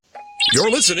You're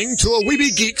listening to a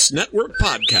Weeby Geeks Network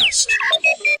podcast.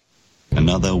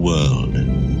 Another world,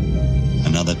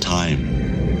 another time,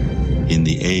 in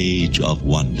the age of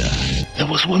wonder. There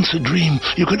was once a dream.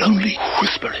 You could only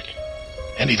whisper it.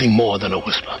 Anything more than a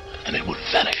whisper, and it would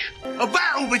vanish. A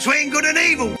battle between good and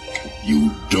evil.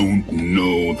 You don't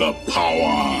know the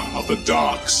power of the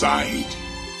dark side.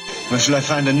 Where shall I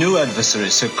find a new adversary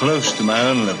so close to my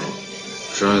own level?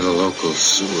 Try the local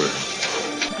sewer.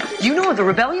 You know of the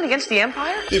rebellion against the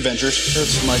Empire? The Avengers,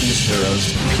 Earth's mightiest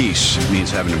heroes. Peace means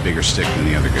having a bigger stick than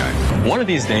the other guy. One of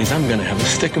these days, I'm gonna have a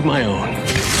stick of my own.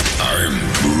 I'm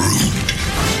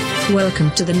Groot.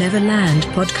 Welcome to the Neverland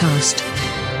podcast.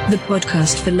 The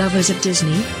podcast for lovers of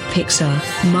Disney, Pixar,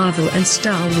 Marvel, and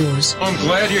Star Wars. I'm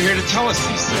glad you're here to tell us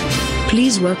these things.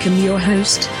 Please welcome your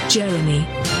host, Jeremy.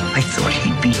 I thought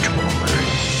he'd be taller.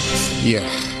 Yeah,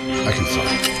 I can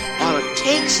fly. All it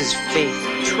takes is faith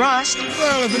and trust.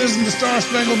 Well, if it isn't the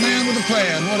Star-Spangled Man with a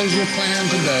plan, what is your plan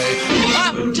today?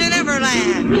 Up to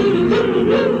Neverland!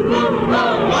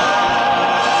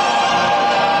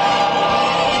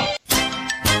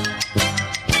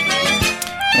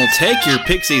 Well, take your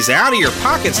pixies out of your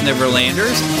pockets,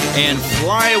 Neverlanders, and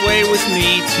fly away with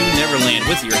me to Neverland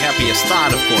with your happiest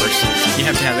thought, of course. You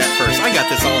have to have that first. I got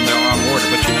this all in the wrong order,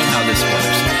 but you know how this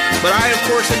works. But I, of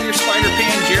course, am your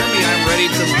Spider-Pan Jeremy. I'm ready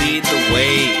to lead the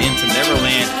way into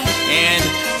Neverland. And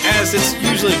as it's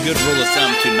usually a good rule of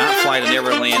thumb to not fly to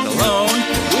Neverland alone,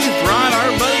 we've brought our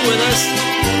buddy with us.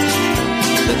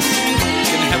 That's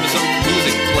going to have some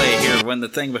music play here when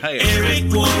the thing behaves. Eric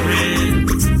Warren.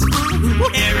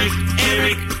 Eric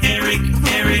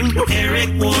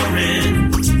Warren.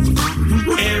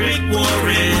 Eric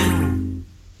Warren.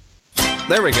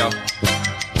 There we go.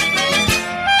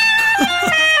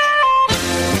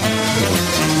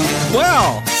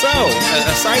 Well, so,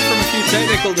 aside from a few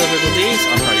technical difficulties,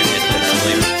 I'm probably going to edit that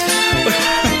later.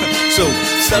 So,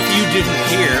 stuff you didn't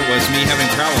hear was me having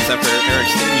problems after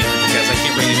Eric's theme music, because I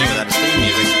can't bring it in without his theme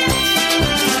music.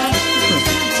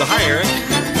 So, hi, Eric.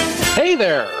 Hey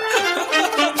there.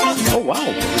 Oh, wow.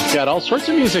 We've got all sorts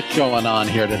of music going on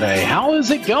here today. How is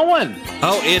it going?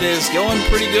 Oh, it is going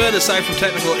pretty good, aside from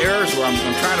technical errors, where I'm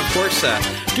trying to, of course,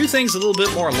 do things a little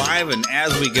bit more live and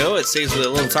as we go. It saves a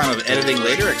little time of editing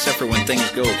later, except for when things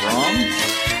go wrong.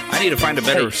 I need to find a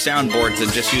better soundboard than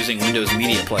just using Windows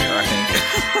Media Player, I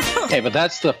think. Hey, but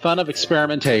that's the fun of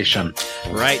experimentation.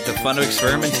 Right, the fun of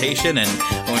experimentation, and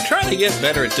I'm trying to get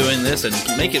better at doing this and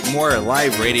make it more a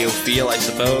live radio feel, I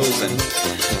suppose, and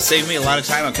save me a lot of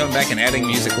time on coming back and adding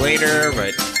music later,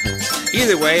 but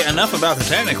either way, enough about the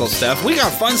technical stuff. We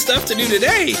got fun stuff to do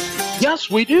today. Yes,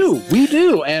 we do. We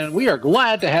do, and we are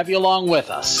glad to have you along with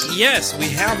us. Yes, we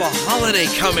have a holiday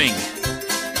coming.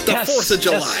 The 4th of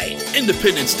July,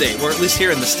 Independence Day, or at least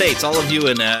here in the States. All of you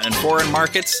in foreign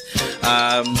markets,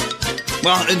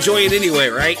 well, enjoy it anyway,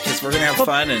 right? Because we're going to have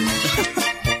fun. And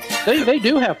They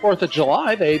do have 4th of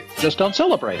July. They just don't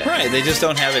celebrate it. Right, they just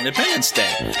don't have Independence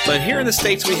Day. But here in the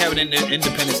States, we have an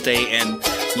Independence Day, and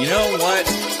you know what?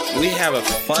 We have a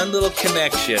fun little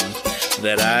connection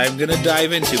that I'm going to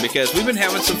dive into, because we've been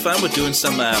having some fun with doing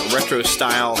some retro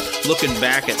style, looking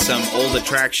back at some old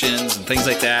attractions and things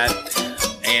like that,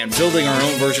 and building our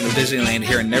own version of Disneyland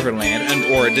here in Neverland,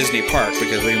 or a Disney park,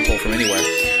 because we can pull from anywhere.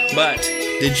 But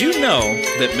did you know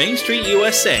that Main Street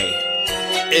USA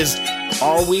is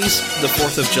always the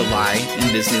 4th of July in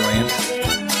Disneyland?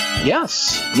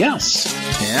 Yes.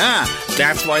 Yeah,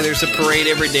 that's why there's a parade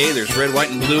every day. There's red,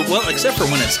 white, and blue. Well, except for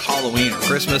when it's Halloween or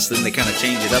Christmas, then they kind of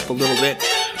change it up a little bit.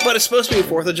 But it's supposed to be a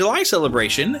 4th of July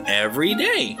celebration every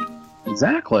day.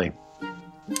 Exactly.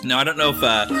 Now, I don't know if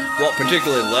Walt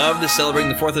particularly loved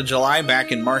celebrating the 4th of July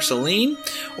back in Marceline,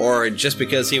 or just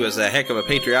because he was a heck of a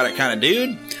patriotic kind of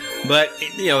dude, but,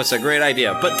 you know, it's a great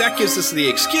idea. But that gives us the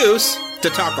excuse to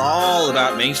talk all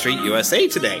about Main Street USA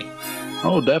today.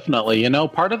 Oh, definitely. You know,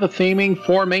 part of the theming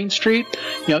for Main Street,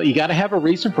 you know, you got to have a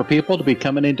reason for people to be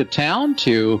coming into town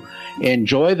to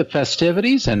enjoy the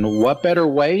festivities, and what better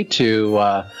way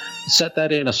to set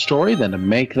that in a story than to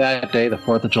make that day the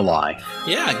 4th of July.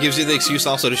 Yeah, it gives you the excuse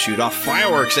also to shoot off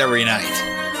fireworks every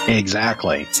night.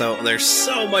 Exactly. So there's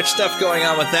so much stuff going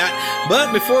on with that.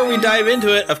 But before we dive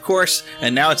into it, of course,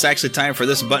 and now it's actually time for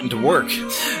this button to work,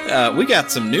 we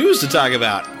got some news to talk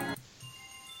about.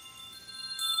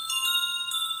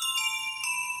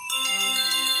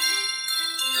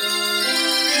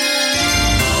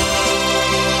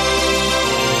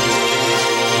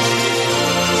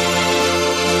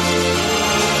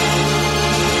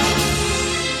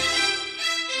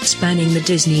 Spanning the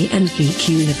Disney and geek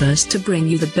universe to bring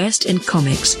you the best in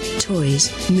comics,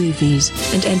 toys, movies,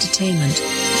 and entertainment.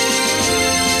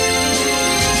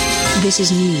 This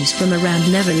is news from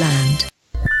around Neverland.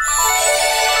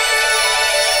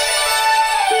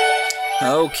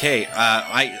 Okay,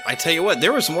 I tell you what,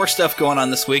 there was more stuff going on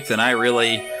this week than I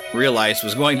really realized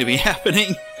was going to be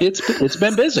happening. It's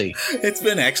been busy. It's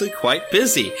been actually quite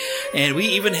busy. And we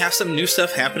even have some new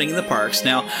stuff happening in the parks.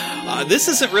 Now, this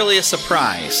isn't really a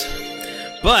surprise,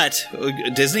 but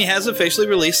Disney has officially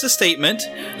released a statement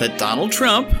that Donald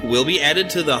Trump will be added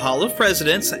to the Hall of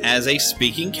Presidents as a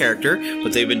speaking character,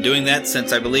 but they've been doing that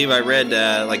since, I believe I read,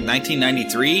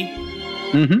 1993.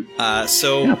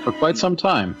 So for quite some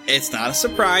time. It's not a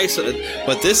surprise,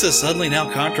 but this is suddenly now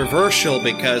controversial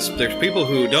because there's people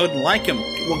who don't like him.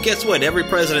 Well, guess what? Every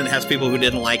president has people who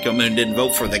didn't like him and didn't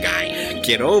vote for the guy.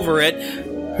 Get over it.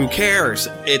 Who cares?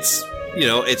 It's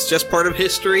just part of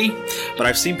history. But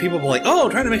I've seen people be like,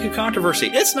 trying to make a controversy.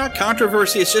 It's not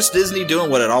controversy. It's just Disney doing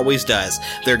what it always does.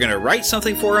 They're going to write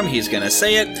something for him. He's going to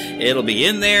say it. It'll be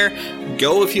in there.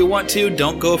 Go if you want to.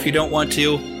 Don't go if you don't want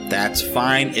to. That's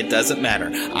fine. It doesn't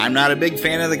matter. I'm not a big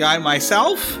fan of the guy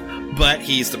myself, but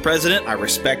he's the president. I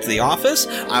respect the office.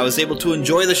 I was able to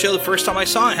enjoy the show the first time I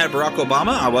saw it. It had Barack Obama.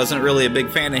 I wasn't really a big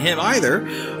fan of him either,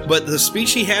 but the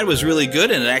speech he had was really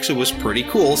good, and it actually was pretty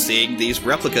cool seeing these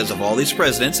replicas of all these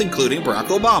presidents, including Barack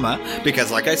Obama, because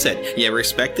like I said, you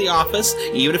respect the office,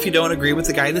 even if you don't agree with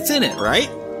the guy that's in it, right?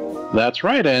 That's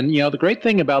right. And, the great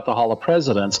thing about the Hall of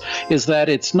Presidents is that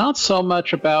it's not so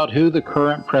much about who the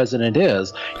current president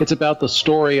is. It's about the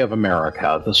story of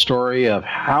America, the story of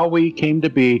how we came to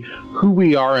be, who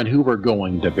we are, and who we're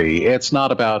going to be. It's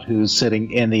not about who's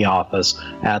sitting in the office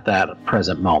at that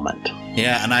present moment.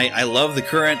 Yeah, and I love the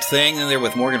current thing in there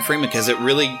with Morgan Freeman because it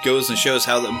really goes and shows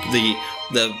how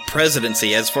the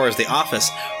presidency, as far as the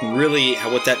office, really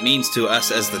what that means to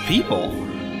us as the people.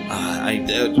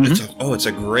 It's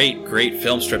a great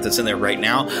film strip that's in there right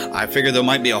now. I figure there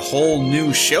might be a whole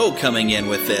new show coming in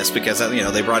with this because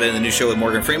they brought in the new show with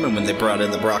Morgan Freeman when they brought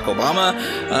in the Barack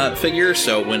Obama figure.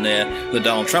 So when the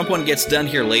Donald Trump one gets done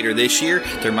here later this year,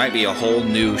 there might be a whole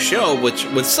new show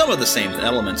with some of the same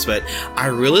elements. But I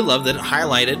really love that it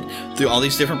highlighted through all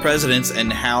these different presidents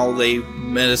and how they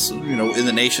met us, in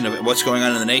the nation, of what's going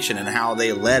on in the nation and how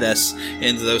they led us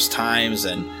into those times,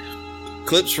 and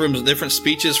clips from different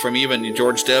speeches from even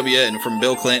George W. and from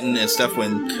Bill Clinton and stuff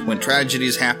when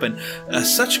tragedies happen.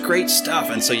 Such great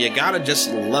stuff. And so you gotta just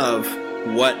love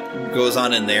what goes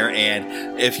on in there.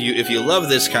 And if you love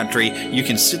this country, you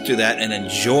can sit through that and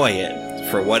enjoy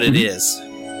it for what it is.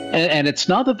 And it's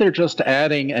not that they're just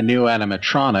adding a new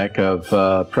animatronic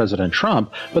of President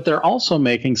Trump, but they're also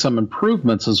making some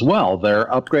improvements as well. They're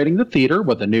upgrading the theater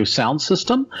with a new sound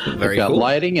system. They've got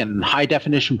lighting and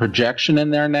high-definition projection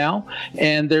in there now.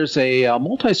 And there's a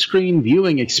multi-screen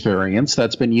viewing experience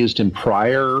that's been used in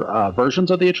prior versions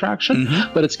of the attraction,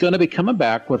 but it's going to be coming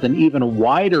back with an even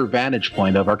wider vantage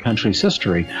point of our country's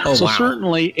history.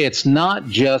 Certainly it's not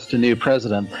just a new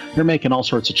president. They're making all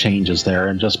sorts of changes there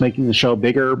and just making the show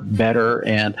bigger, better,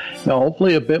 and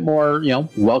hopefully a bit more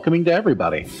welcoming to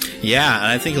everybody. Yeah, and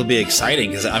I think it'll be exciting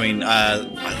because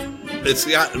it's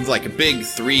got like a big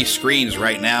 3 screens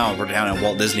right now. We're down at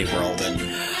Walt Disney World, and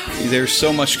there's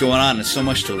so much going on and so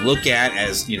much to look at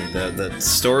as the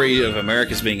story of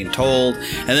America is being told.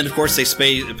 And then of course they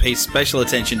pay special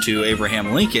attention to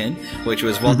Abraham Lincoln, which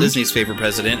was Walt Disney's favorite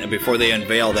president, and before they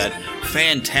unveil that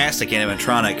fantastic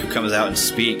animatronic who comes out and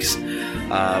speaks.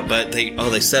 But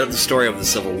they set up the story of the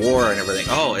Civil War and everything.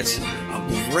 It's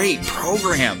a great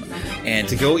program. And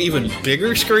to go even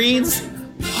bigger screens,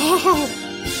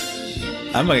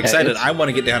 I'm excited. I want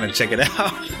to get down and check it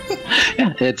out.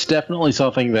 Yeah, it's definitely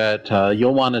something that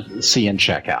you'll want to see and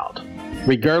check out,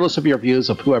 regardless of your views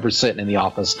of whoever's sitting in the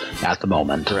office at the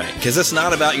moment. Right, because it's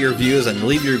not about your views, and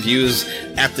leave your views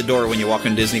at the door when you walk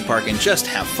in Disney Park and just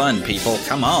have fun, people.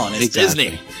 Come on, it's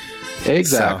Disney.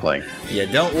 Exactly. So,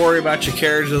 yeah, don't worry about your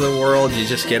characters of the world. You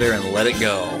just get there and let it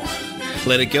go.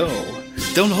 Let it go.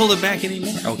 Don't hold it back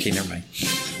anymore. Okay, never mind.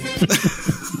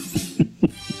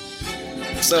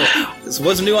 So,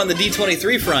 what's new on the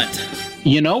D23 front?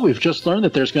 We've just learned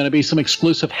that there's going to be some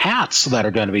exclusive hats that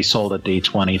are going to be sold at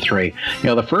D23.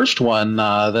 The first one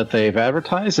that they've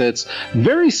advertised, it's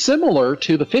very similar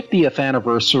to the 50th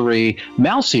anniversary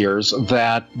mouse ears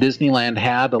that Disneyland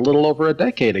had a little over a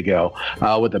decade ago,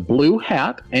 with a blue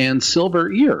hat and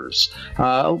silver ears.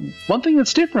 One thing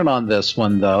that's different on this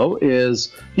one, though,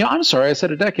 is, I'm sorry, I said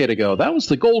a decade ago. That was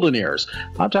the golden ears.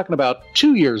 I'm talking about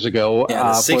 2 years ago for the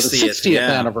 60th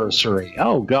anniversary.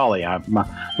 Oh, golly,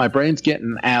 my brain's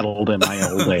getting addled in my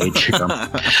old age here.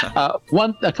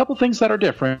 A couple things that are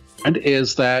different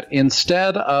is that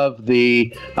instead of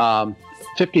the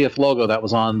 50th logo that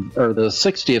was on, or the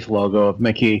 60th logo of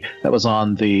Mickey that was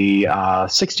on the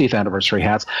 60th anniversary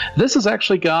hats. This has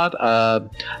actually got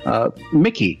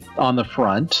Mickey on the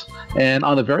front, and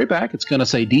on the very back it's going to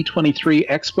say D23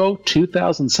 Expo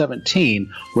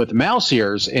 2017 with mouse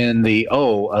ears in the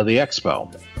O of the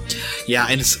Expo. Yeah,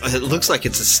 and it looks like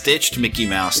it's a stitched Mickey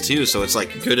Mouse too, so it's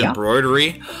like good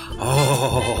embroidery.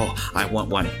 Oh, I want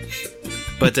one.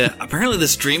 But apparently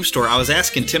this Dream Store, I was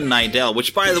asking Tim Nidell,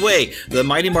 which, by the way, the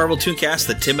Mighty Marvel Tooncast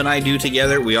that Tim and I do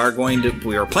together, we are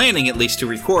planning at least to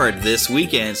record this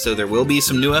weekend, so there will be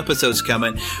some new episodes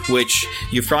coming, which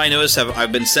you've probably noticed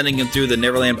I've been sending them through the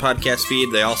Neverland podcast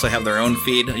feed. They also have their own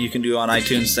feed you can do on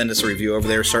iTunes. Send us a review over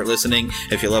there. Start listening.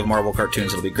 If you love Marvel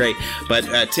cartoons, it'll be great.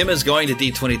 But Tim is going to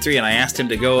D23, and I asked him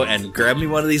to go and grab me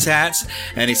one of these hats,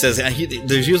 and he says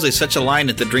there's usually such a line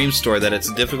at the Dream Store that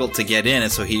it's difficult to get in,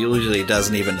 and so he usually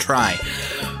doesn't even try.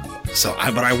 So,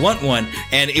 but I want one,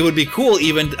 and it would be cool.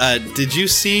 Even did you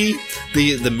see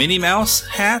the Minnie Mouse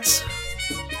hats?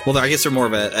 Well, I guess they're more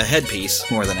of a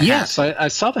headpiece more than a hat. Yes, I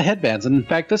saw the headbands, and in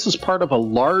fact, this is part of a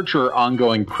larger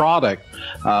ongoing product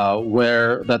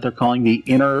that they're calling the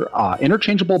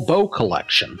interchangeable bow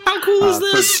collection. How cool is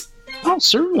this? Oh,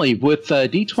 certainly. With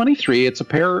D23,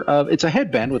 it's a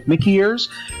headband with Mickey ears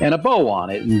and a bow on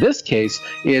it. In this case,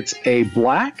 it's a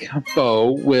black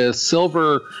bow with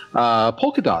silver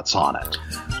polka dots on it.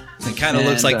 It kind of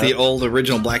looks like the old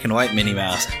original black and white Minnie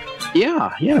Mouse.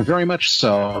 Yeah, very much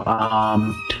so.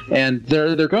 And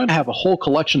they're going to have a whole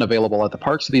collection available at the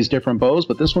parks of these different bows,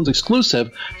 but this one's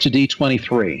exclusive to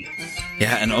D23.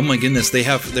 Yeah, and oh my goodness,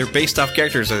 they're based off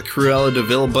characters like Cruella de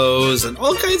Vil bows and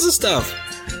all kinds of stuff.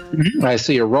 Mm-hmm. I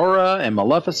see Aurora and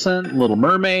Maleficent, Little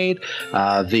Mermaid,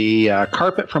 the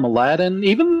carpet from Aladdin,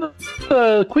 even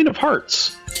the Queen of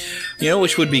Hearts.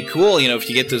 Which would be cool, if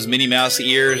you get those Minnie Mouse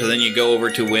ears, and then you go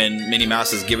over to when Minnie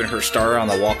Mouse is given her star on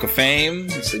the Walk of Fame.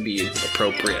 This would be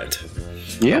appropriate.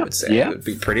 Yeah, I would say. It would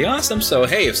be pretty awesome. So,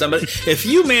 hey, if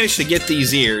you manage to get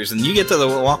these ears and you get to the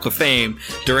Walk of Fame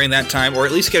during that time, or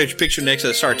at least get a picture next to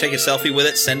the star, take a selfie with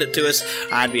it, send it to us,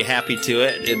 I'd be happy to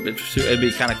it. It'd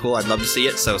be kind of cool. I'd love to see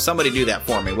it. So, somebody do that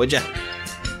for me, would you?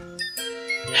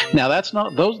 Now, that's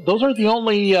not those are the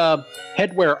only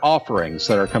headwear offerings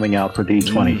that are coming out for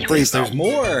D23. Please, there's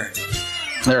more.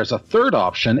 There's a third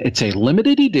option. It's a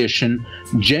limited edition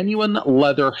genuine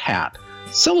leather hat,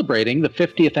 celebrating the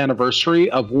 50th anniversary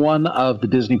of one of the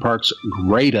Disney Parks'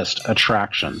 greatest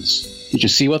attractions. Did you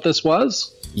see what this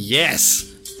was? Yes.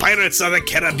 Pirates of the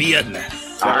Caribbean.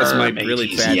 That was my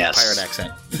really bad pirate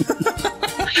accent.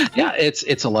 Yeah,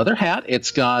 it's a leather hat.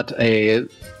 It's got a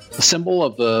symbol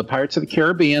of the Pirates of the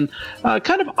Caribbean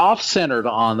kind of off-centered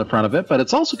on the front of it, but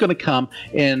it's also going to come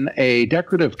in a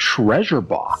decorative treasure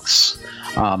box.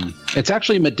 It's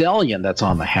actually a medallion that's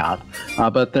on the hat,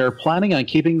 but they're planning on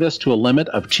keeping this to a limit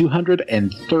of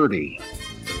 230.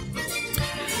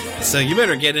 So you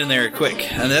better get in there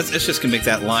quick. And it's just going to make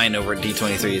that line over at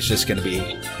D23. It's just going to be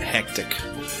hectic.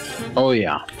 Oh,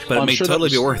 yeah. But it may totally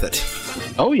be worth it.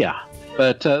 Oh, yeah.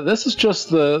 But this is just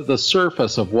the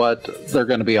surface of what they're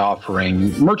going to be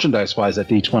offering merchandise-wise at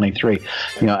D23.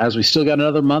 As we still got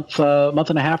another month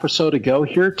and a half or so to go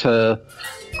here to,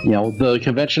 the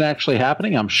convention actually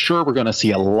happening, I'm sure we're going to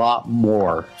see a lot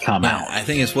more come out. I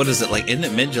think it's, isn't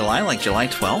it mid-July, like July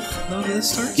 12th? No,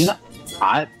 this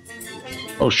starts?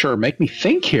 Oh, sure. Make me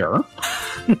think here.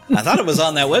 I thought it was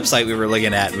on that website we were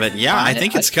looking at, but yeah, I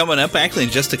think it's coming up actually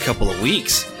in just a couple of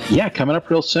weeks. Yeah, coming up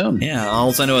real soon. Yeah,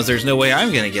 all I know is there's no way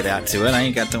I'm going to get out to it. I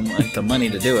ain't got the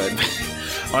money to do it.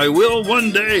 I will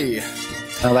one day.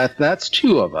 Now that's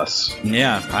two of us.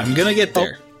 Yeah, I'm going to get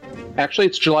there. Actually,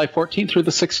 it's July 14th through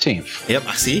the 16th. Yep,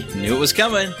 see? Knew it was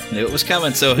coming.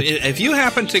 So if you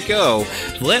happen to go,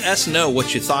 let us know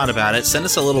what you thought about it. Send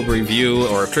us a little review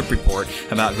or a trip report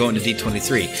about going to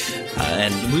D23.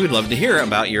 And we would love to hear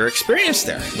about your experience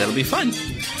there. That'll be fun.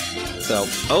 So,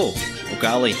 oh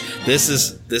golly, this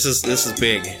is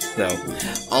big, though.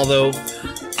 Although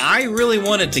I really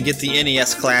wanted to get the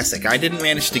NES Classic. I didn't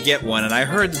manage to get one, and I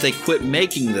heard that they quit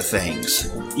making the things.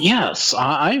 Yes,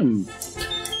 I am...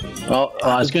 Well,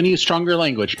 I was going to use stronger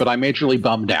language, but I'm majorly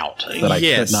bummed out that I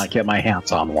could not get my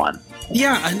hands on one.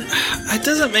 Yeah, and it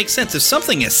doesn't make sense. If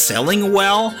something is selling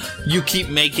well, you keep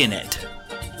making it.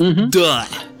 Mm-hmm. Duh.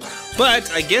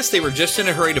 But I guess they were just in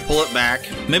a hurry to pull it back.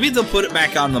 Maybe they'll put it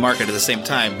back on the market at the same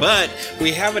time. But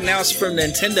we have announced from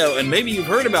Nintendo, and maybe you've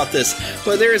heard about this,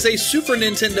 but there is a Super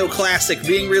Nintendo Classic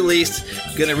being released.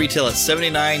 Going to retail at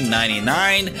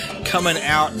 $79.99. Coming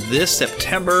out this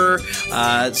September,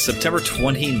 September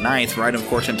 29th, right, of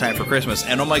course, in time for Christmas.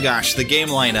 And oh my gosh, the game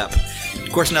lineup.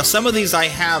 Of course, now some of these I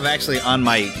have actually on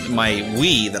my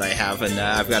Wii that I have, and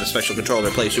I've got a special controller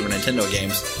to play Super Nintendo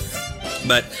games.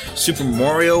 But Super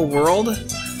Mario World?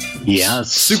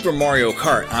 Yes. Super Mario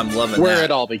Kart, I'm loving that. Where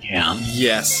it all began.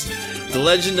 Yes. The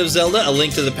Legend of Zelda, A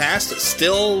Link to the Past,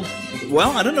 still,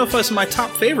 well, I don't know if it's my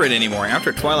top favorite anymore.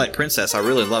 After Twilight Princess, I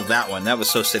really loved that one. That was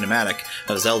so cinematic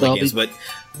of Zelda games, but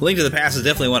Link to the Past is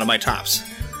definitely one of my tops.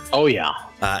 Oh, yeah.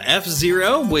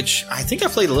 F-Zero, which I think I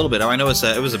played a little bit. I know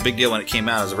it was a big deal when it came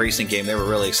out as a racing game. They were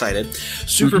really excited.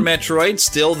 Super Metroid,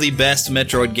 still the best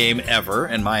Metroid game ever,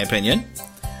 in my opinion.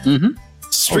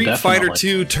 Street Fighter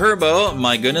 2 Turbo,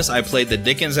 my goodness, I played the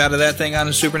dickens out of that thing on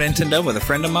a Super Nintendo with a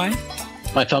friend of mine.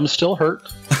 My thumb still hurt.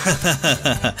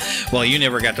 Well, you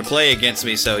never got to play against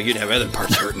me, so you'd have other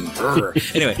parts hurting.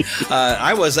 Anyway,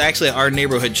 I was actually our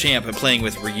neighborhood champ at playing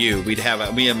with Ryu. We'd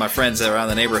have me and my friends around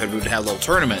the neighborhood. We'd have little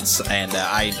tournaments, and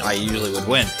I usually would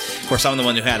win. Of course, I'm the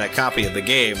one who had a copy of the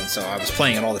game, and so I was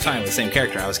playing it all the time with the same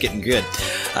character. I was getting good.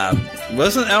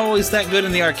 Wasn't always that good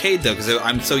in the arcade though, because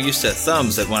I'm so used to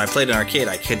thumbs that when I played an arcade,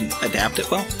 I couldn't adapt it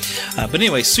well. But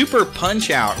anyway, Super Punch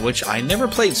Out, which I never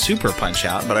played Super Punch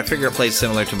Out, but I figure it plays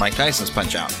similar to Mike Tyson's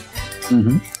Punch Out.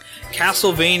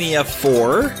 Castlevania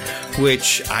 4,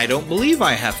 which I don't believe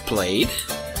I have played.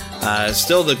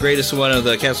 Still the greatest one of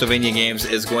the Castlevania games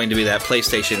is going to be that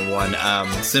PlayStation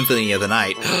 1, Symphony of the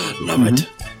Night. Love it.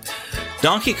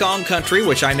 Donkey Kong Country,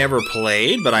 which I never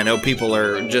played, but I know people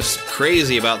are just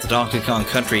crazy about the Donkey Kong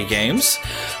Country games.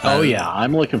 Oh yeah,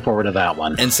 I'm looking forward to that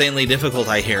one. Insanely difficult,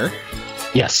 I hear.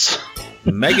 Yes.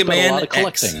 Mega Man a lot of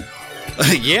collecting.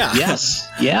 Yeah. Yes.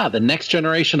 Yeah, the next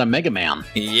generation of Mega Man.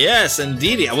 Yes,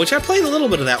 indeed. Which I played a little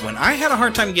bit of that one. I had a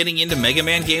hard time getting into Mega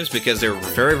Man games because they were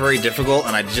very, very difficult,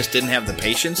 and I just didn't have the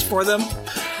patience for them.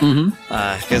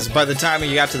 Because by the time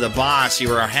you got to the boss, you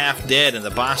were half dead, and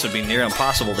the boss would be near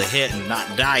impossible to hit and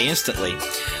not die instantly.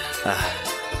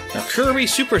 Now, Kirby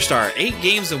Superstar, 8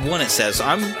 games in 1, it says.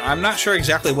 I'm not sure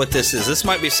exactly what this is. This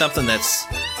might be something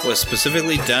was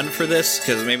specifically done for this,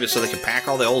 because maybe so they could pack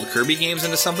all the old Kirby games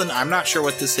into something. I'm not sure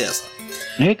what this is.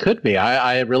 It could be.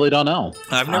 I really don't know.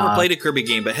 I've never played a Kirby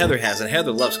game, but Heather has, and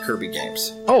Heather loves Kirby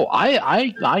games. Oh,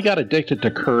 I got addicted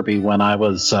to Kirby when I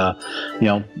was, at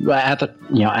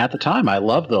the time. I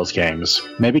loved those games.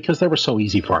 Maybe because they were so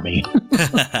easy for me,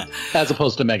 as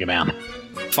opposed to Mega Man.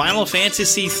 Final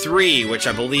Fantasy 3, which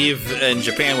I believe in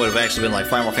Japan would have actually been like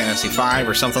Final Fantasy 5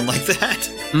 or something like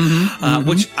that.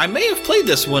 Which I may have played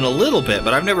this one a little bit,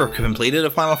 but I've never completed a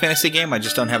Final Fantasy game. I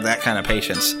just don't have that kind of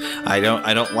patience. I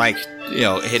don't like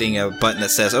hitting a button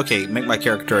that says, "Okay, make my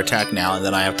character attack now," and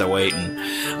then I have to wait, and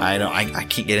I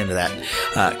can't get into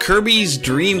that. Kirby's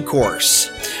Dream Course.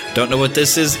 Don't know what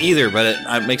this is either, but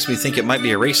it makes me think it might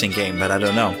be a racing game, but I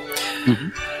don't know.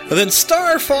 And then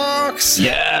Star Fox!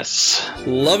 Yes!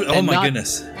 Love it. Oh my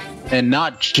goodness. And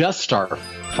not just Star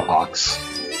Fox.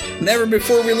 Never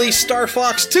before released Star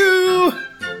Fox 2!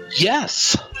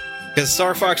 Yes! Because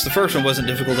Star Fox, the first one, wasn't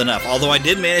difficult enough. Although I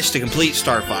did manage to complete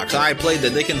Star Fox. I played the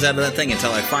dickens out of that thing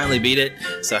until I finally beat it.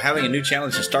 So having a new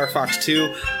challenge in Star Fox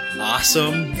 2,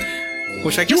 awesome.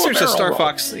 Which I guess there's a Star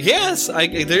Fox. Yes,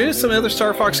 there is some other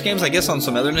Star Fox games, I guess, on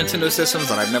some other Nintendo systems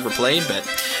that I've never played, but,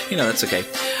 that's okay.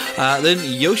 Then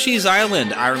Yoshi's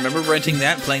Island. I remember renting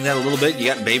that, playing that a little bit.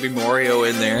 You got Baby Mario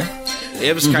in there.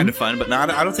 It was kind of fun, but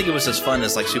I don't think it was as fun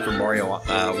as, like, Super Mario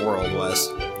World was.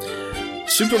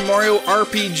 Super Mario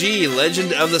RPG,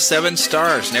 Legend of the Seven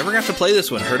Stars. Never got to play this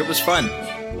one. Heard it was fun.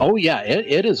 Oh, yeah,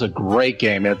 it is a great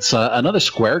game. It's another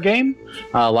Square game,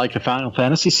 like the Final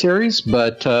Fantasy series,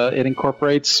 but it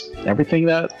incorporates everything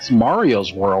that's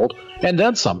Mario's world, and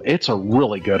then some. It's a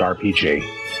really good RPG.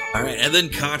 All right, and then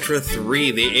Contra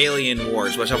 3, the Alien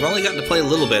Wars, which I've only gotten to play a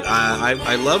little bit.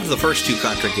 I loved the first 2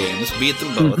 Contra games, beat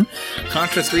them both.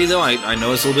 Contra 3, though, I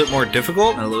know it's a little bit more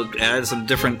difficult, and adds some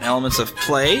different elements of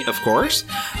play, of course.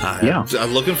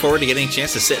 I'm looking forward to getting a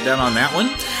chance to sit down on that one.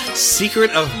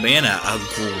 Secret of Mana, a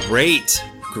great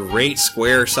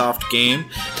Squaresoft game.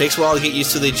 Takes a while to get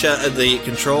used to the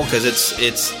control, because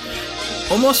it's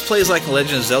almost plays like a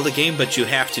Legend of Zelda game, but you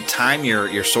have to time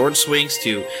your sword swings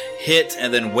to hit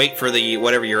and then wait for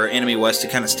whatever your enemy was to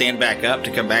kind of stand back up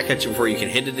to come back at you before you can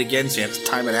hit it again, so you have to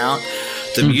time it out.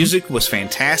 The music was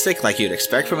fantastic, like you'd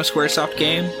expect from a Squaresoft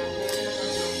game.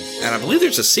 And I believe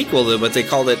there's a sequel, though, but they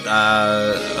called it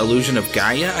Illusion of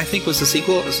Gaia, I think was the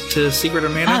sequel to Secret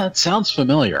of Mana. That sounds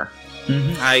familiar.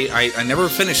 I never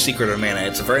finished Secret of Mana.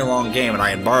 It's a very long game, and I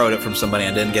had borrowed it from somebody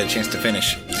and didn't get a chance to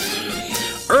finish.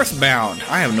 Earthbound.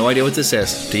 I have no idea what this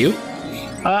is. Do you?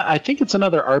 I think it's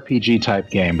another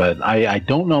RPG-type game, but I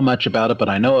don't know much about it, but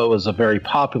I know it was a very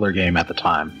popular game at the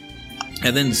time.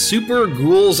 And then Super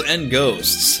Ghouls and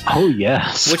Ghosts. Oh,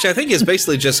 yes. Which I think is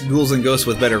basically just Ghouls and Ghosts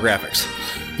with better graphics.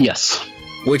 Yes.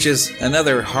 Which is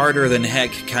another harder than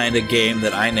heck kind of game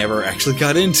that I never actually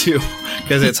got into.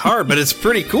 Because it's hard, but it's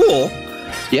pretty cool.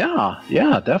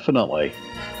 Yeah, definitely.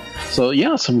 So,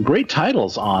 yeah, some great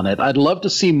titles on it. I'd love to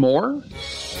see more,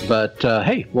 but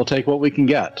hey, we'll take what we can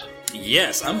get.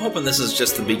 Yes, I'm hoping this is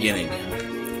just the beginning.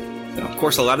 Of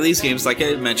course, a lot of these games, like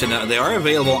I mentioned, they are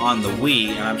available on the Wii,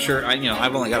 and I'm sure,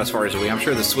 I've only got as far as the Wii. I'm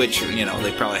sure the Switch,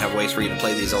 they probably have ways for you to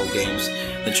play these old games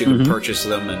that you can purchase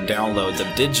them and download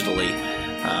them digitally,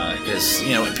 because,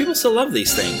 people still love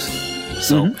these things.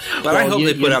 So, but I hope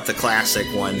they put out the classic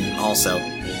one also.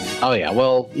 Oh, yeah.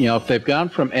 Well, if they've gone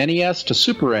from NES to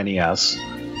Super NES,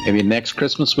 maybe next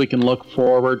Christmas we can look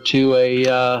forward to a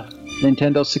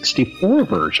Nintendo 64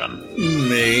 version.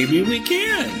 Maybe we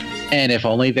can. And if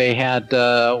only they had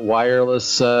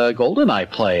wireless GoldenEye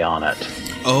play on it.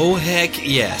 Oh, heck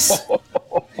yes.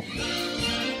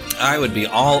 I would be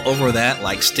all over that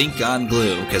like stink on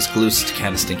glue, because glue's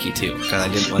kind of stinky too. Because I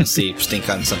didn't want to see stink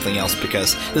on something else,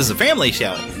 because this is a family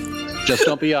show. Just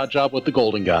don't be odd job with the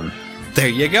golden gun. There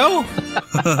you go.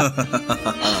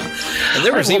 And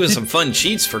there was even some fun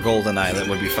cheats for GoldenEye that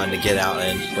would be fun to get out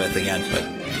and with again. But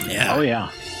yeah. Oh, yeah.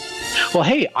 Well,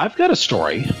 hey, I've got a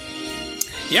story.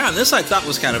 Yeah, and this I thought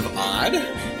was kind of odd.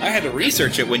 I had to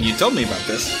research it when you told me about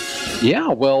this. Yeah,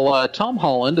 well, Tom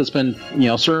Holland has been,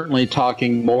 certainly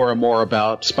talking more and more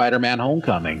about Spider-Man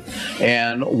Homecoming.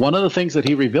 And one of the things that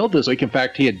he revealed this week, in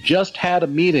fact, he had just had a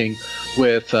meeting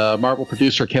with Marvel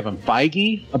producer Kevin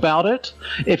Feige about it.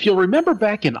 If you'll remember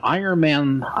back in Iron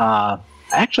Man...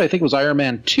 Actually, I think it was Iron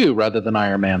Man 2 rather than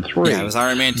Iron Man 3. Yeah, it was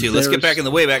Iron Man 2. Let's get back in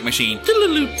the Wayback Machine.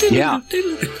 Yeah.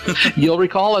 You'll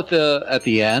recall at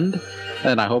the end,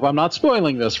 and I hope I'm not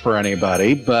spoiling this for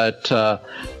anybody, but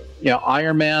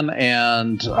Iron Man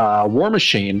and War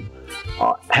Machine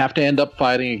have to end up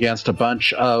fighting against a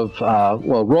bunch of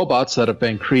robots that have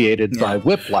been created by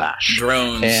Whiplash.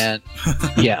 Drones. And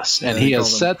yes, and he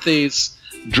has set these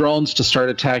drones to start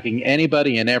attacking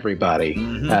anybody and everybody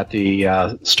at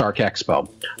the Stark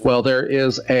Expo. Well, there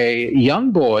is a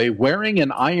young boy wearing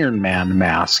an Iron Man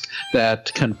mask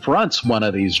that confronts one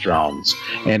of these drones,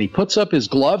 and he puts up his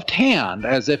gloved hand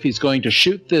as if he's going to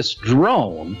shoot this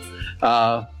drone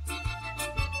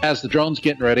as the drone's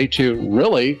getting ready to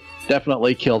really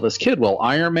definitely kill this kid. Well,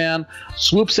 Iron Man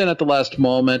swoops in at the last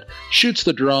moment, shoots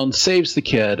the drone, saves the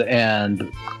kid,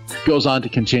 and goes on to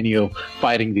continue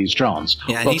fighting these drones.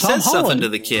 Yeah, and he says something to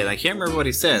the kid. I can't remember what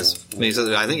he says. He says,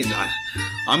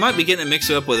 I might be getting it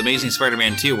mixed up with Amazing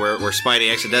Spider-Man 2, where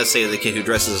Spidey actually does say to the kid who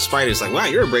dresses as Spidey, he's like, wow,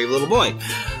 you're a brave little boy.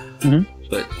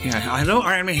 But yeah, I know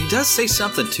Iron Man, he does say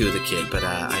something to the kid, but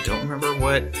I don't remember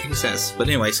what he says. But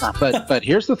anyways. But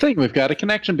here's the thing. We've got a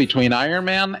connection between Iron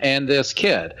Man and this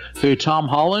kid, who Tom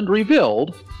Holland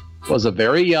revealed was a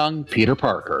very young Peter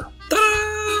Parker.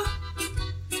 Ta-da!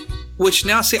 Which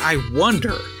now, see, I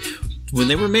wonder, when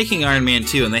they were making Iron Man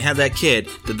 2 and they had that kid,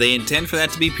 did they intend for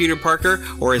that to be Peter Parker?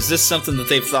 Or is this something that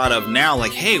they've thought of now,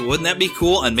 like, hey, wouldn't that be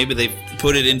cool? And maybe they've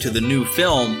put it into the new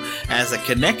film as a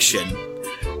connection.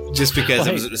 Just because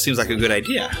it seems like a good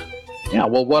idea. Yeah,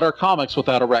 well, what are comics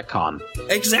without a retcon?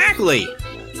 Exactly.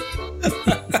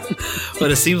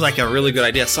 But it seems like a really good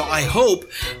idea. So I hope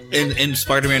in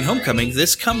Spider-Man Homecoming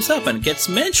this comes up and gets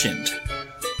mentioned.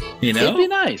 It'd be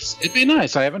nice.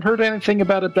 I haven't heard anything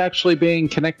about it actually being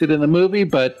connected in the movie,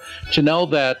 but to know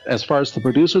that as far as the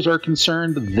producers are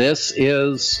concerned, this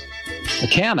is a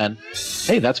canon,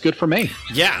 hey, that's good for me.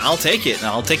 Yeah, I'll take it.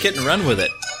 I'll take it and run with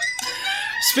it.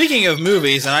 Speaking of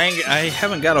movies, and I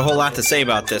haven't got a whole lot to say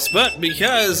about this, but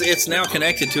because it's now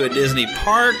connected to a Disney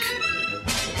park,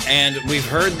 and we've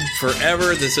heard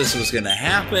forever that this was going to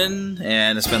happen,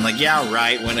 and it's been like, yeah,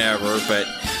 right, whenever,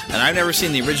 and I've never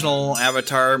seen the original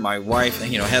Avatar. My wife,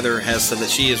 Heather, has said that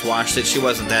she has watched it. She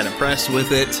wasn't that impressed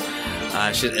with it.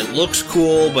 It looks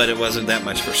cool, but it wasn't that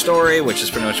much for story, which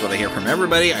is pretty much what I hear from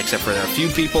everybody, except for there are a few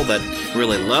people that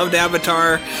really loved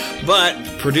Avatar. But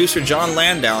producer John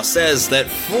Landau says that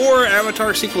 4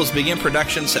 Avatar sequels begin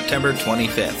production September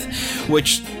 25th,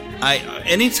 which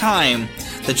anytime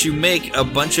that you make a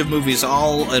bunch of movies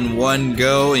all in one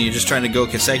go and you're just trying to go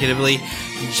consecutively,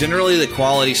 generally the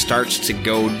quality starts to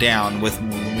go down, with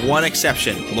one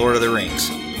exception, Lord of the Rings.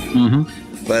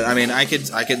 But I mean, I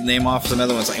could name off some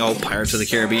other ones like Pirates of the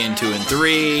Caribbean 2 and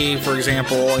 3, for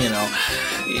example.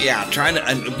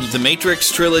 The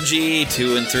Matrix trilogy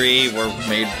 2 and 3 were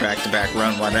made back to back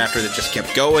run one after that just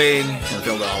kept going and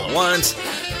filled it all at once.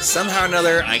 somehow or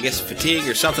another, I guess fatigue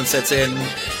or something sets in.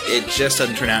 It just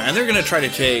doesn't turn out. And they're going to try to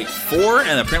take 4,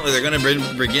 and apparently they're going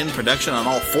to begin production on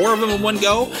all 4 of them in one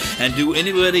go. And do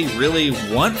anybody really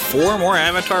want 4 more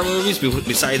Avatar movies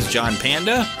besides John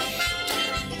Panda?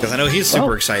 Because I know he's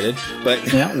super excited.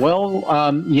 But yeah,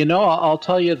 I'll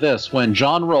tell you this. When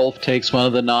John Rolfe takes one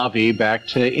of the Na'vi back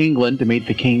to England to meet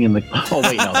the king and the... Oh,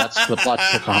 wait, no, that's the plot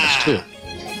to Pocahontas, too.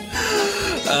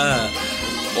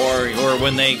 Or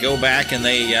when they go back and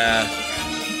they...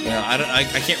 I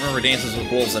can't remember Dances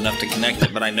with Wolves enough to connect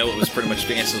it, but I know it was pretty much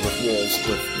Dances with Wolves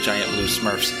with giant blue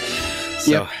Smurfs.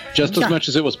 So, yep, just as much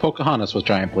as it was Pocahontas with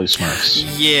giant blue Smurfs.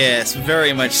 Yes,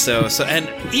 very much so. So, and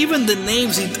even the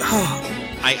names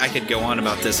I could go on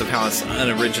about this of how it's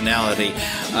an originality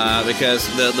because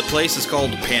the place is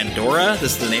called Pandora.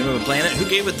 This is the name of a planet. Who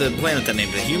gave it the planet that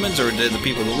name? The humans, or did the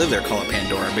people who live there call it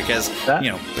Pandora? Because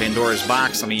Pandora's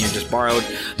box. I mean, you just borrowed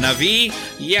Na'vi.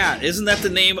 Yeah, isn't that the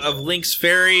name of Link's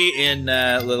fairy in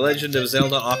The Legend of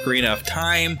Zelda: Ocarina of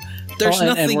Time? There's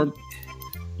nothing. And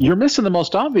you're missing the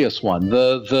most obvious one.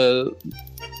 The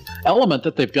element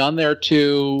that they've gone there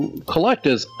to collect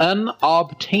is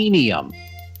unobtainium.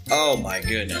 Oh my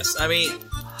goodness. I mean,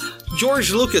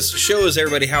 George Lucas shows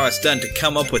everybody how it's done to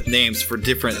come up with names for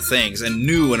different things and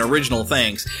new and original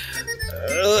things.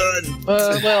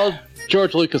 Well,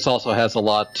 George Lucas also has a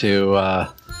lot to...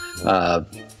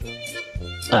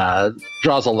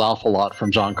 draws an awful lot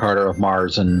from John Carter of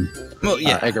Mars and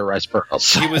Edgar Rice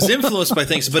Burroughs. He was influenced by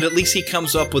things, but at least he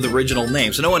comes up with original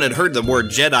names. No one had heard the word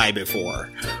Jedi before,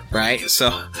 right? So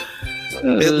at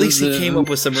least he came up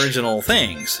with some original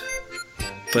things.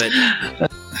 But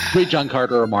read John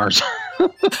Carter of Mars.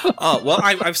 Oh, well,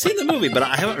 I've seen the movie, but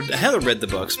I haven't read the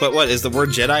books. But what, is the word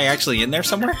Jedi actually in there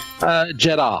somewhere?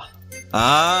 Jeddah.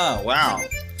 Ah, wow.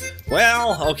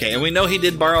 Well, okay, and we know he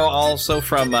did borrow also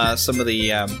from some of the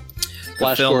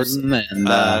Flash films, Gordon and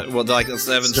like the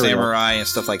Seven Samurai and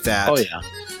stuff like that. Oh yeah,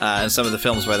 and some of the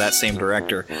films by that same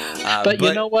director. But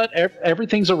you know what?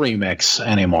 Everything's a remix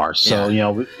anymore. So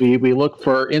we look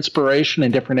for inspiration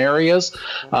in different areas.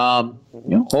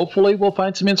 Hopefully we'll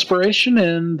find some inspiration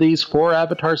in these 4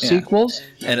 Avatar sequels.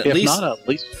 And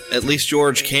at least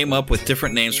George came up with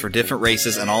different names for different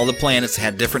races, and all the planets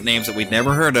had different names that we'd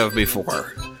never heard of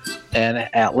before. And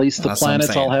at least the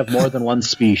planets all have more than one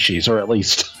species, or at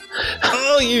least.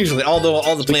 Oh, usually. Although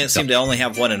all the planets seem to only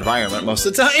have one environment most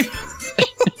of the time.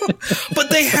 But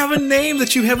they have a name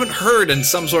that you haven't heard in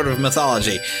some sort of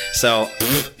mythology. So,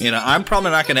 I'm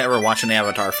probably not going to ever watch an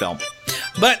Avatar film.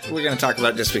 But we're going to talk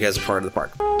about it just because it's part of the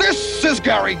park. This is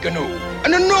Gary Gnu,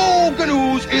 and the No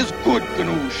Gnu's is Good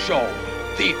Gnu Show.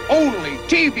 The only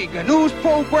TV Gnu's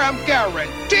program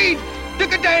guaranteed to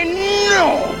contain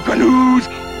no Gnu's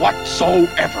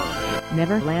whatsoever.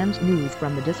 Neverland news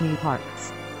from the Disney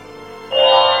parks.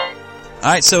 All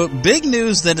right, so big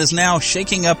news that is now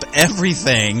shaking up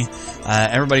everything.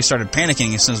 Everybody started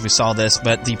panicking as soon as we saw this,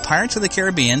 but the Pirates of the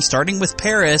Caribbean, starting with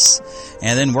Paris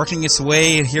and then working its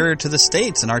way here to the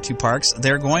States in our 2 parks,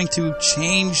 they're going to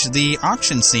change the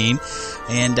auction scene,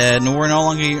 and we're no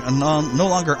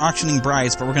longer auctioning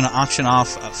brides, but we're going to auction off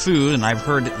food, and I've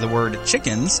heard the word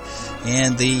chickens,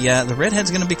 and the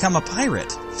redhead's going to become a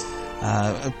pirate.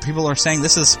 People are saying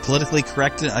this is politically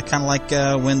correct, kind of like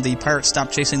when the pirates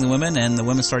stopped chasing the women and the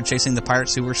women started chasing the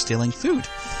pirates who were stealing food.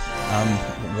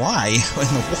 Why in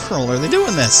the world are they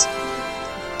doing this?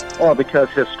 Well, because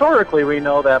historically we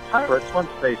know that pirates, once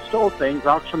they stole things,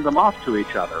 auctioned them off to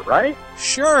each other, right?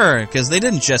 Sure, because they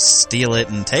didn't just steal it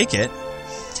and take it.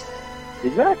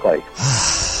 Exactly.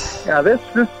 Yeah, this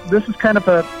is kind of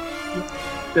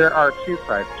there are 2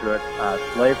 sides to it.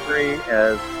 Slavery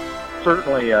is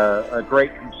certainly a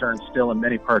great concern still in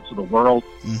many parts of the world,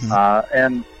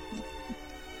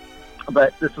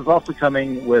 but this is also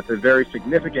coming with a very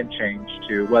significant change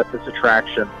to what this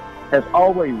attraction has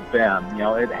always been.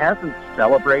 It hasn't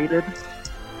celebrated;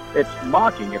 it's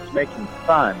mocking, it's making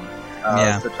fun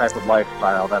of the type of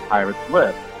lifestyle that pirates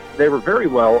live. They were very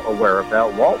well aware of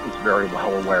that. Walt was very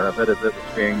well aware of it as it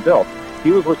was being built.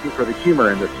 He was looking for the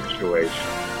humor in this situation.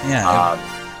 Yeah,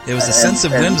 it was a sense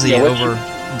of whimsy over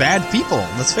bad people.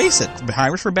 Let's face it,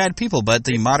 pirates were bad people, but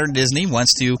the modern Disney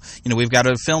wants to, we've got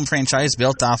a film franchise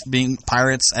built off being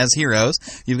pirates as heroes.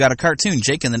 You've got a cartoon,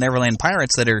 Jake and the Neverland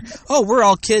Pirates, that are, we're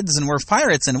all kids and we're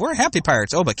pirates and we're happy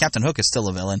pirates. Oh, but Captain Hook is still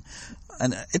a villain.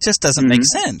 And it just doesn't make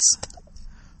sense.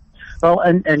 Well,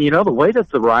 and the way that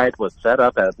the ride was set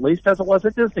up, at least as it was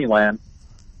at Disneyland,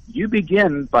 you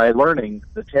begin by learning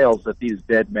the tales that these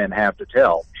dead men have to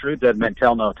tell. True dead men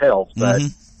tell no tales, but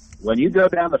when you go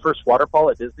down the first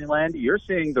waterfall at Disneyland, you're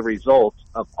seeing the results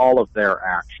of all of their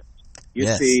actions. You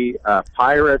see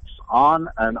pirates on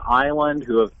an island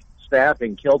who have stabbed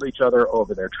and killed each other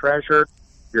over their treasure.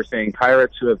 You're seeing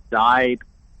pirates who have died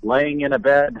laying in a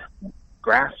bed,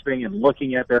 grasping and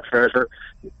looking at their treasure.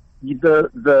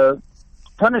 The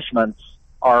punishments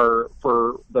are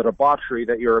for the debauchery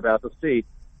that you're about to see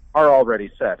are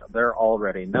already set. They're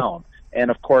already known. And,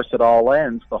 of course, the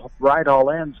ride all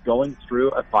ends going through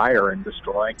a fire and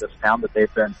destroying this town that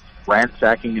they've been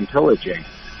ransacking and pillaging.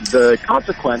 The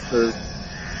consequences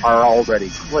are already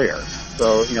clear.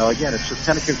 So, again, it's just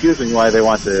kind of confusing why they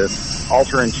want to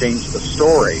alter and change the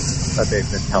story that they've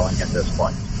been telling at this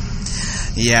point.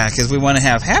 Yeah, because we want to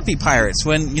have happy pirates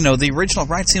when, the original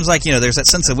ride seems like, there's that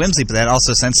sense of whimsy, but that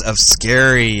also sense of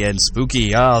scary and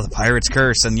spooky. Oh, the pirate's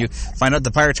curse. And you find out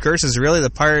the pirate's curse is really the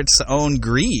pirate's own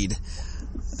greed.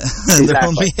 Exactly. Their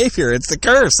own behavior. It's the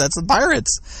curse. That's the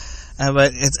pirates.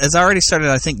 But it's already started,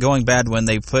 I think, going bad when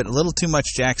they put a little too much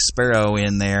Jack Sparrow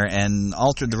in there and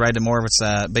altered the ride to more of it's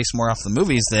based more off the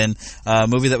movies than a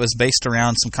movie that was based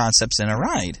around some concepts in a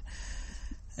ride.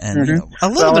 And a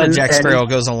little bit of Jack Sparrow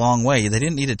goes a long way. They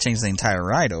didn't need to change the entire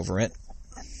ride over it.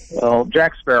 Well,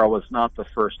 Jack Sparrow was not the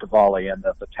first volley in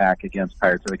this attack against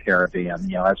Pirates of the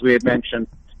Caribbean. As we had mentioned,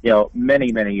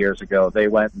 many, many years ago, they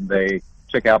went and they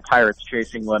took out pirates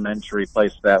chasing women to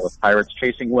replace that with pirates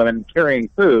chasing women carrying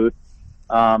food.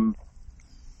 There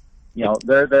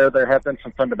have been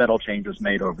some fundamental changes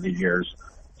made over the years.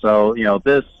 So,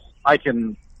 I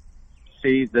can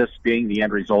see this being the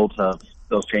end result of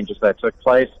those changes that took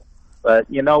place. But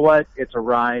you know what? It's a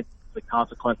ride. The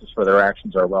consequences for their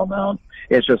actions are well known.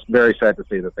 It's just very sad to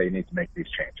see that they need to make these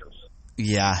changes.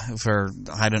 Yeah,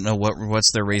 I don't know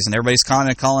what's their reason. Everybody's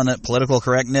kind of calling it political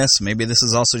correctness. Maybe this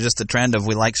is also just a trend of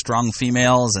we like strong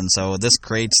females, and so this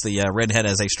creates the redhead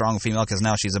as a strong female because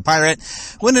now she's a pirate.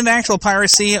 When in actual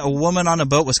piracy, a woman on a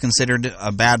boat was considered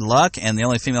a bad luck, and the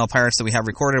only female pirates that we have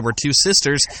recorded were two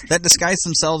sisters that disguised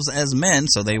themselves as men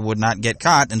so they would not get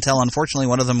caught until, unfortunately,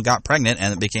 one of them got pregnant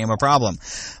and it became a problem.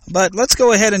 But let's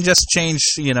go ahead and just change,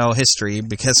 history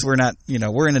because we're not,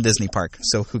 we're in a Disney park,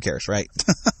 so who cares, right?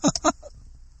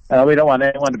 We don't want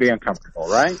anyone to be uncomfortable,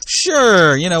 right?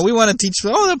 Sure. We want to teach,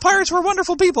 the pirates were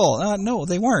wonderful people. No,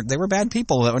 they weren't. They were bad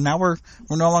people. Now we're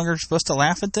no longer supposed to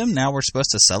laugh at them. Now we're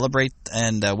supposed to celebrate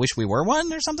and wish we were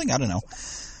one or something. I don't know.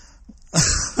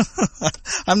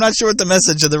 I'm not sure what the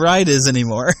message of the ride is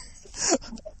anymore.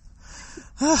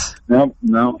 No.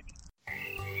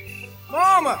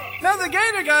 Mama, another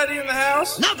gator got in the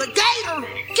house. Another gator?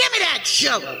 Give me that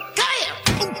shovel. Come here.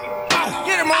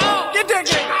 Get him, Mama. Get that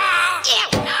gator.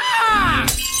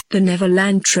 The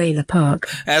Neverland Trailer Park.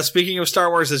 Speaking of Star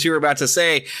Wars, as you were about to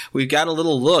say, we've got a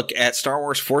little look at Star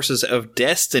Wars Forces of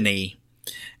Destiny.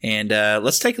 And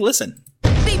let's take a listen.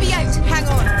 BB-8, hang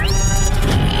on.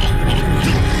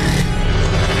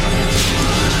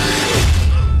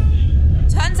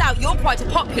 Turns out you're quite a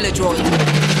popular droid.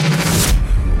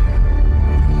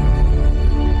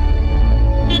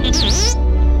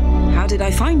 How did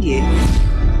I find you?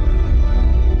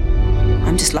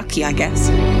 I'm just lucky, I guess.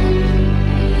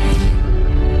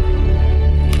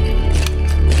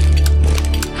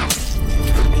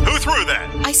 Who threw that?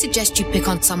 I suggest you pick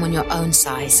on someone your own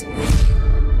size.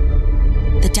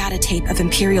 The data tape of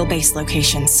Imperial base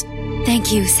locations.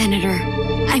 Thank you, Senator.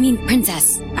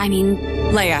 Princess.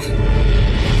 Leia.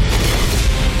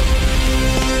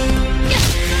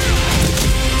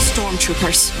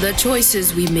 Stormtroopers. The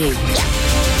choices we make.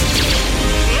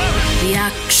 The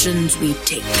actions we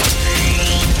take.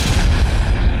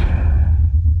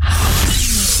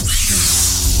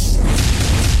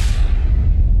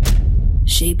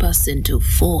 Shape us into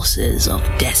forces of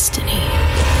destiny.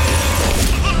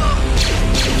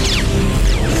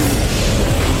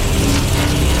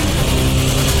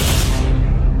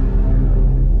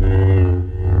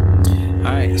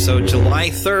 Alright, so July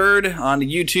 3rd on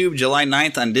YouTube, July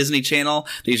 9th on Disney Channel.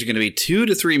 These are going to be 2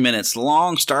 to 3 minutes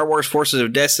long. Star Wars Forces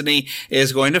of Destiny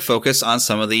is going to focus on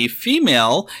some of the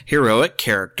female heroic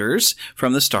characters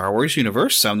from the Star Wars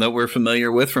universe. Some that we're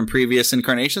familiar with from previous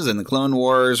incarnations in the Clone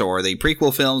Wars or the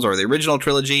prequel films or the original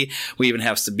trilogy. We even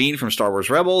have Sabine from Star Wars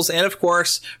Rebels. And of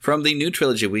course, from the new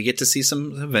trilogy, we get to see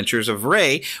some adventures of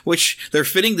Rey, which they're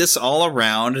fitting this all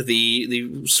around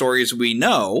the stories we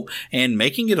know and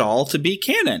making it all to be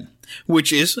canon,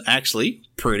 which is actually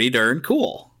pretty darn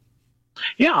cool.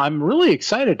 Yeah, I'm really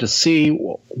excited to see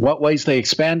what ways they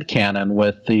expand canon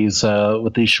with these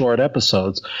short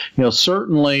episodes.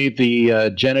 Certainly the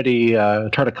Gennady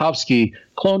Tartakovsky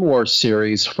Clone Wars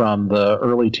series from the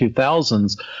early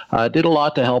 2000s did a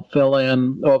lot to help fill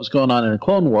in what was going on in the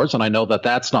Clone Wars, and I know that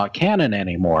that's not canon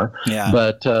anymore. Yeah.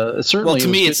 But certainly, well, to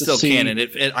me, it's still canon.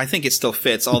 I think it still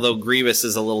fits, although Grievous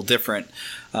is a little different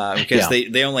because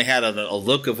they only had a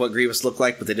look of what Grievous looked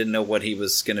like, but they didn't know what he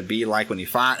was going to be like when he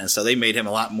fought, and so they made him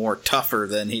a lot more tougher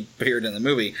than he appeared in the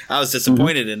movie. I was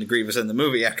disappointed in Grievous in the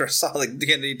movie after I saw the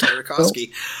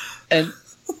Tartakovsky.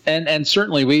 And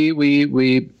certainly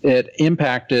it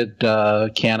impacted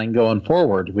canon going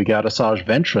forward. We got Asajj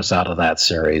Ventress out of that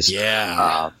series.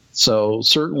 Yeah. So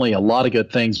certainly a lot of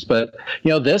good things, but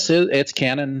it's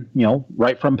canon,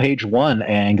 right from page one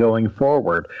and going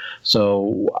forward.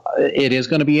 So it is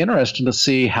going to be interesting to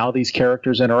see how these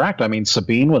characters interact. I mean,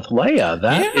 Sabine with Leia,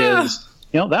 that is,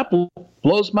 that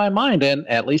blows my mind, and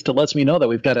at least it lets me know that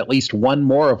we've got at least one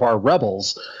more of our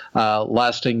rebels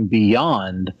lasting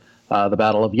beyond the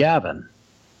Battle of Yavin.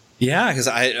 Yeah, because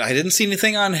I didn't see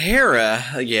anything on Hera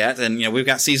yet, and we've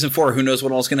got season 4. Who knows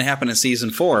what else is going to happen in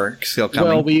season 4 still coming?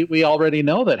 Well, we already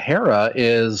know that Hera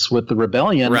is with the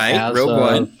rebellion as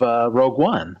Rogue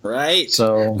One. Right.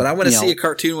 So, but I want to see a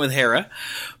cartoon with Hera.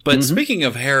 But speaking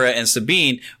of Hera and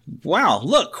Sabine, wow,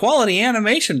 look, quality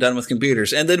animation done with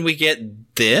computers, and then we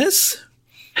get this.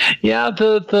 Yeah,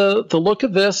 the look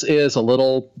of this is a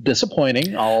little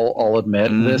disappointing. I'll admit.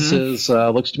 This is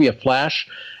looks to be a Flash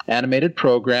animated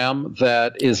program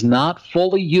that is not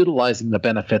fully utilizing the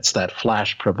benefits that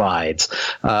Flash provides.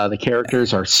 The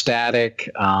characters are static.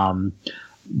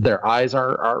 Their eyes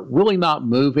are really not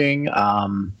moving. They're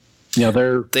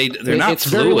not. It's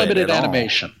very limited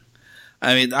animation.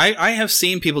 I mean, I have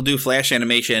seen people do Flash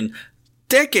animation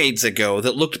decades ago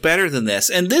that looked better than this,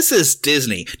 and this is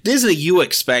Disney. Disney, you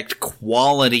expect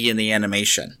quality in the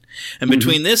animation. And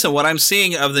between this and what I'm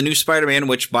seeing of the new Spider-Man,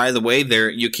 which, by the way, there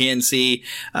you can see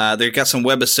they've got some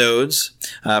webisodes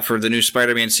for the new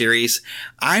Spider-Man series,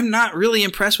 I'm not really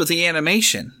impressed with the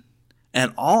animation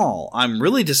at all. I'm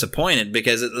really disappointed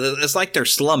because it's like they're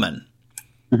slumming.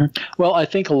 Well, I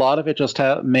think a lot of it just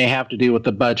may have to do with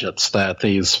the budgets that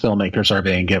these filmmakers are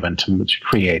being given to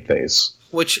create these.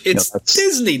 Which, it's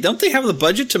Disney. Don't they have the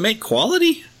budget to make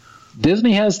quality?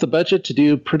 Disney has the budget to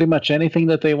do pretty much anything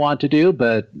that they want to do,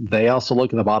 but they also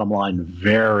look at the bottom line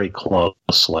very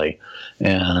closely.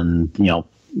 And,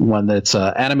 when it's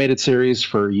an animated series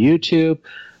for YouTube,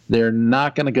 they're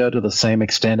not going to go to the same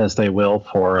extent as they will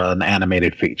for an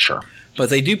animated feature. But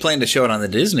they do plan to show it on the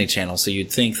Disney Channel, so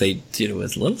you'd think they'd do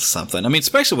with a little something. I mean,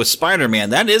 especially with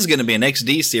Spider-Man, that is going to be an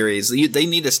XD series. They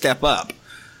need to step up.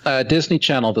 Disney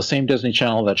Channel, the same Disney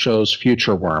Channel that shows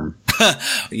Future Worm.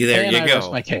 There you go.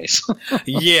 Rest my case.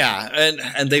 Yeah,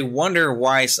 and they wonder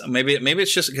why. Maybe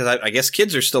it's just because I guess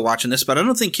kids are still watching this, but I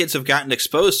don't think kids have gotten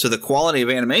exposed to the quality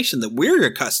of animation that we're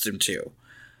accustomed to.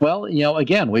 Well,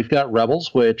 again, we've got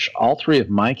Rebels, which all three of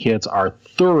my kids are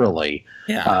thoroughly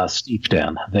steeped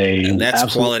in. And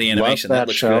that's quality animation. Love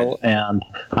that show, good. And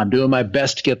I'm doing my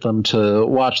best to get them to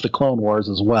watch the Clone Wars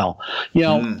as well.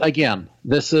 Again,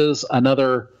 this is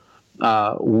another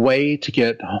way to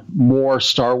get more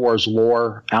Star Wars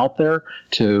lore out there,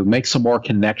 to make some more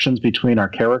connections between our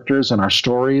characters and our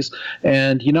stories.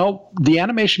 And, the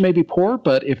animation may be poor,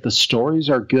 but if the stories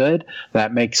are good,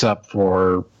 that makes up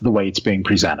for the way it's being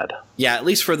presented. Yeah, at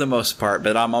least for the most part,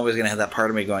 but I'm always going to have that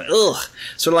part of me going, ugh.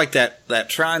 Sort of like that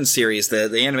Tron series,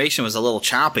 the animation was a little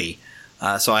choppy.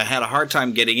 So I had a hard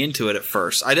time getting into it at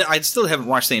first. I still haven't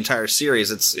watched the entire series.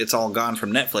 It's all gone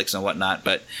from Netflix and whatnot.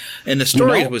 And the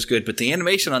story was good, but the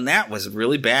animation on that was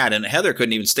really bad, and Heather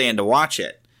couldn't even stand to watch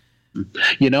it.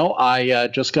 I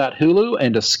just got Hulu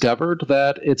and discovered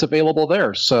that it's available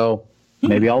there. So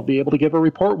maybe I'll be able to give a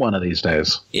report one of these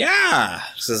days. Yeah.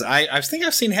 I think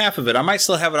I've seen half of it. I might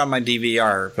still have it on my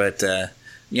DVR, but...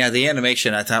 Yeah, the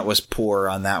animation I thought was poor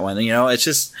on that one. It's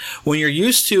just when you're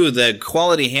used to the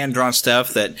quality hand-drawn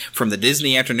stuff that from the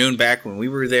Disney Afternoon back when we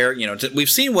were there, we've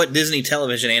seen what Disney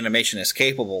television animation is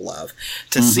capable of.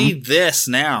 To see this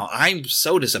now, I'm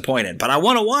so disappointed. But I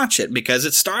want to watch it because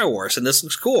it's Star Wars and this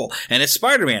looks cool. And it's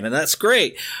Spider-Man and that's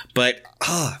great. But,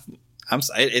 I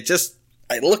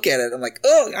look at it, I'm like,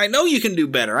 oh, I know you can do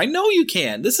better. I know you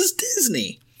can. This is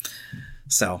Disney.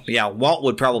 So, yeah, Walt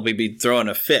would probably be throwing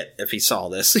a fit if he saw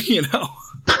this,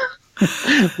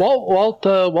 Walt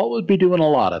would be doing a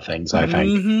lot of things, I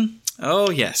think. Oh,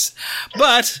 yes.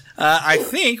 But I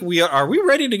think are we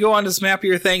ready to go on to some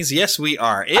happier things? Yes, we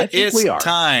are. It is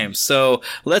time. So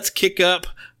let's kick up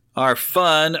our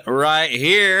fun right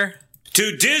here.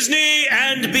 To Disney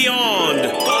and beyond.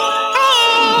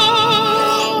 Oh!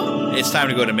 It's time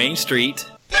to go to Main Street.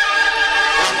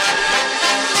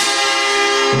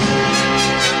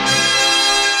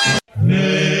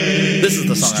 This is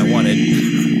the song I wanted.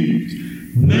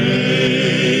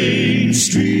 Main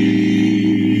Street,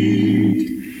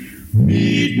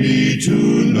 meet me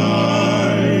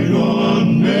tonight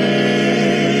on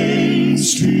Main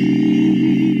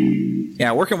Street.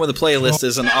 Yeah, working with a playlist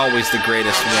isn't always the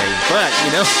greatest way, but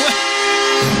you know what?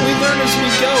 We learn as we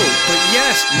go. But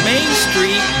yes, Main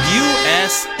Street,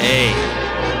 USA.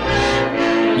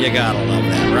 You gotta love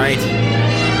that, right?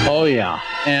 Oh, yeah.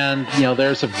 And, you know,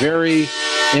 there's a very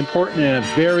important and a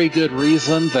very good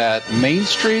reason that Main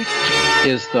Street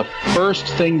is the first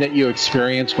thing that you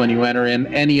experience when you enter in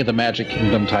any of the Magic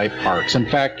Kingdom type parks. In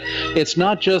fact, it's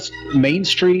not just Main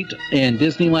Street in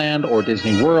Disneyland or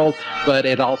Disney World, but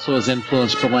it also has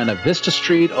influenced Buena Vista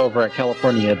Street over at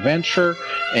California Adventure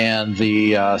and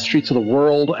the Streets of the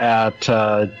World at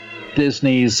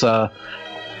Disney's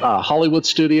Hollywood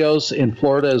Studios in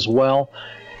Florida as well.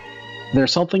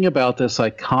 There's something about this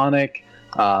iconic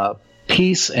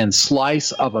piece and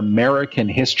slice of American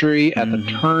history at the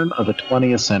turn of the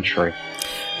 20th century.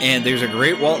 And there's a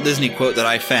great Walt Disney quote that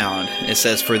I found. It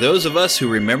says, "For those of us who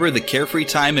remember the carefree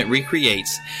time it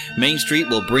recreates, Main Street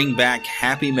will bring back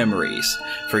happy memories.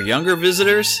 For younger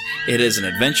visitors, it is an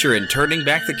adventure in turning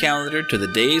back the calendar to the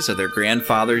days of their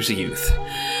grandfather's youth."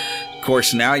 Of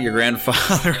course, now your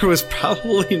grandfather was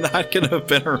probably not going to have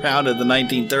been around in the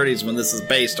 1930s when this is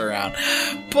based around.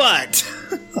 But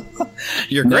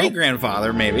your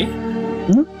great-grandfather, maybe.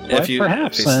 If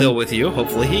perhaps. If he's still with you,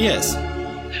 hopefully he is.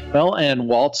 Well, and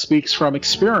Walt speaks from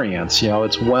experience. You know,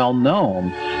 it's well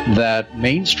known that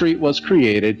Main Street was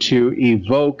created to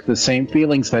evoke the same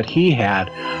feelings that he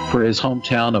had for his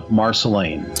hometown of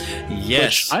Marceline.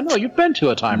 Yes. Which I know you've been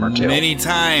to a time or two. Many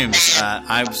times.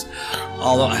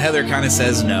 Although Heather kind of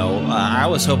says no. I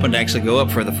was hoping to actually go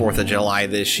up for the 4th of July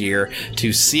this year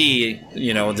to see,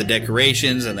 you know, the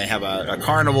decorations, and they have a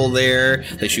carnival there.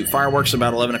 They shoot fireworks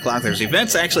about 11 o'clock. There's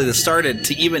events actually that started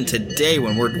to even today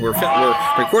when we're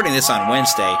recording this on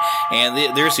Wednesday,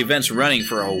 and there's events running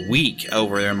for a week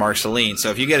over there in Marceline.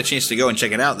 So if you get a chance to go and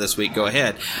check it out this week, go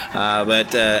ahead.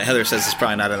 But Heather says it's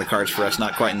probably not in the cards for us,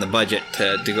 not quite in the budget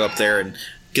to go up there and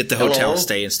get the hotel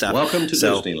stay and stuff. Welcome to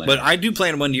Disneyland. But I do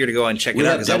plan one year to go and check it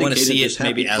out because I want to see it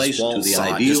maybe as Walt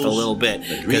saw it just a little bit.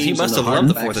 Because he must have loved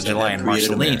the 4th of July in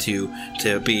Marceline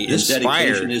to be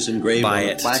inspired by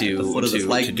it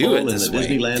to do it this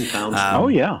way. Oh,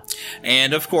 yeah.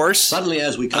 And of course, suddenly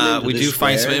as we do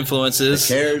find some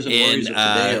influences in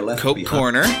Coke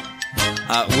Corner.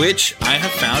 Which I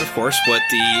have found, of course, what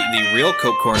the real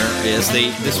Coke Corner is.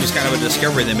 This was kind of a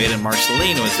discovery they made in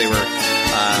Marceline was they were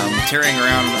tearing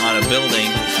around on a building.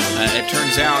 It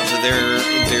turns out that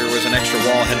there was an extra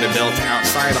wall had been built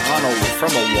outside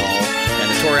from a wall, and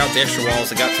they tore out the extra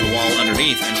walls that got to the wall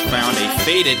underneath and found a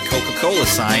faded Coca-Cola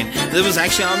sign that was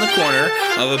actually on the corner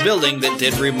of a building that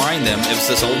did remind them. It was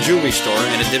this old jewelry store,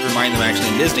 and it did remind them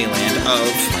actually in Disneyland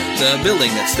of the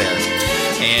building that's there.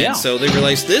 And so they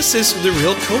realized this is the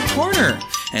real Coke Corner.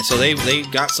 And so they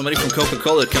got somebody from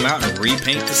Coca-Cola to come out and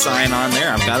repaint the sign on there.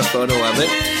 I've got a photo of it.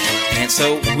 And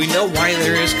so we know why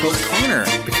there is Coke Corner,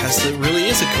 because there really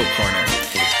is a Coke Corner.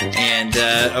 And,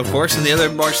 of course, and the other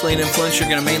Marceline influence you're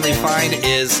going to mainly find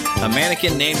is a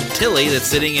mannequin named Tilly that's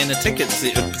sitting in a ticket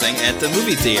thing at the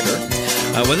movie theater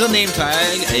with a name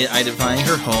tag identifying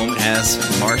her home as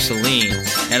Marceline.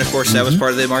 And, of course, that was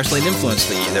part of the Marceline influence.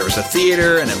 There was a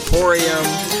theater, an emporium.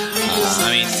 I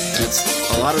mean,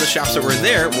 a lot of the shops that were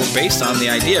there were based on the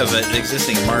idea of it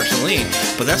existing in Marceline.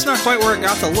 But that's not quite where it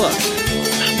got the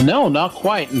look. No, not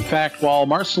quite. In fact, while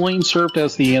Marceline served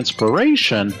as the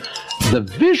inspiration, the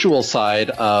visual side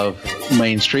of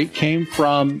Main Street came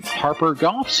from Harper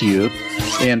Goff's youth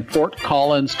in Fort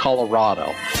Collins,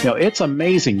 Colorado. You know, it's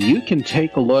amazing. You can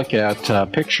take a look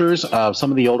at pictures of some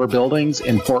of the older buildings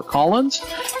in Fort Collins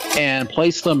and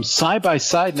place them side by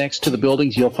side next to the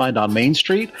buildings you'll find on Main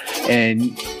Street,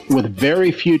 and with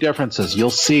very few differences, you'll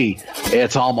see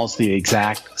it's almost the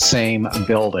exact same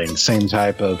building, same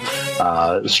type of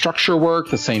structure work,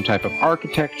 the same type of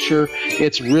architecture.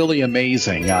 It's really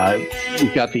amazing.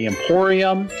 You've got the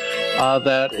Emporium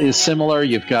that is similar.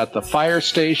 You've got the fire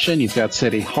station. You've got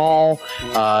City Hall.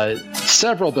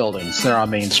 Several buildings there on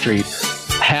Main Street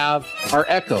are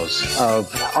echoes of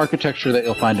architecture that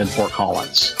you'll find in Fort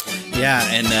Collins. Yeah,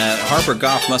 and Harper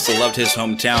Goff must have loved his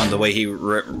hometown the way he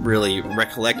really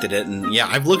recollected it. And yeah,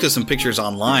 I've looked at some pictures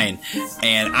online,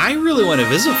 and I really want to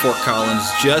visit Fort Collins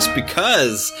just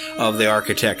because of the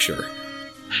architecture.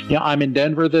 Yeah, I'm in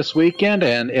Denver this weekend,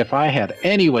 and if I had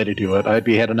any way to do it, I'd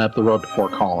be heading up the road to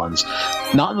Fort Collins.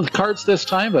 Not in the cards this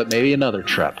time, but maybe another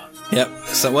trip. Yep.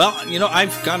 So,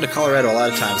 I've gone to Colorado a lot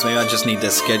of times. Maybe I just need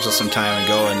to schedule some time and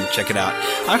go and check it out.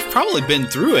 I've probably been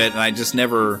through it, and I just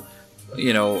never,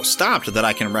 stopped that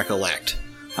I can recollect.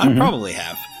 I probably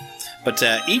have. But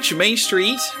each Main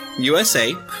Street,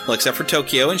 USA, well, except for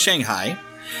Tokyo and Shanghai,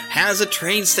 has a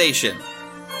train station.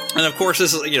 And, of course,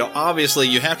 this is, obviously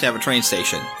you have to have a train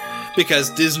station.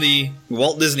 Because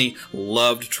Walt Disney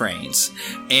loved trains.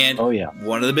 And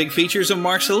one of the big features of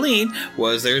Marceline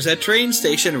was there's a train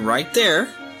station right there,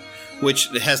 which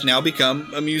has now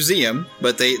become a museum.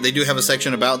 But they do have a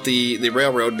section about the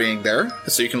railroad being there,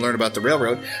 so you can learn about the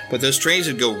railroad. But those trains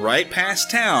would go right past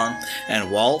town,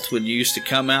 and Walt would used to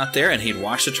come out there, and he'd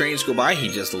watch the trains go by. He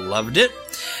just loved it,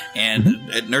 and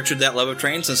it nurtured that love of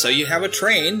trains. And so you have a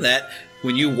train that...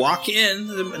 When you walk in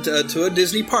to a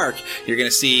Disney park, you're going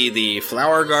to see the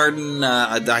flower garden.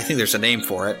 I think there's a name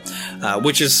for it,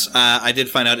 which is, I did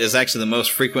find out, is actually the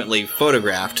most frequently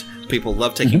photographed. People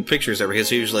love taking pictures there because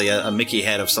it's usually a Mickey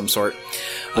head of some sort.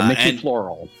 The Mickey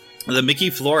Floral. The Mickey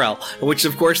Floral, which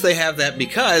of course they have that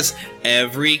because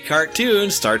every cartoon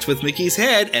starts with Mickey's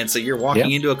head, and so you're walking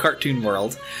into a cartoon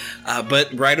world.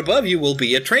 But right above you will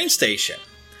be a train station.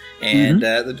 And,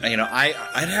 I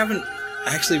haven't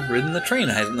actually ridden the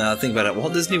train. I think about it.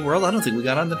 Walt Disney World, I don't think we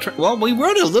got on the train. Well, we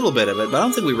rode a little bit of it, but I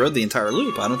don't think we rode the entire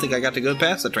loop. I don't think I got to go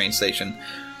past the train station.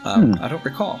 I don't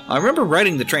recall. I remember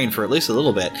riding the train for at least a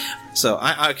little bit. So,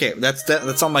 okay,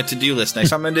 that's on my to-do list. Next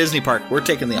time I'm in Disney Park, we're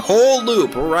taking the whole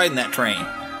loop. We're riding that train.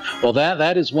 Well,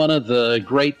 that is one of the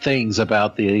great things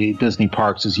about the Disney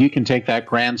parks is you can take that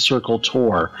Grand Circle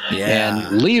tour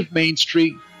and leave Main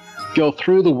Street, go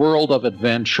through the world of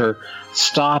adventure,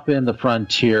 stop in the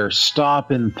Frontier,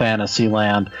 stop in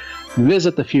Fantasyland,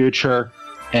 visit the future,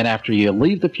 and after you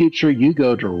leave the future, you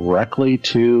go directly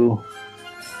to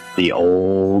the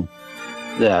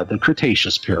the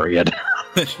Cretaceous period.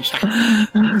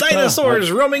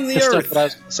 Dinosaurs roaming the earth. That's what I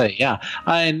was going to say, yeah.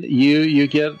 And you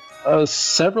get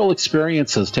several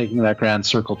experiences taking that Grand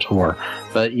Circle tour.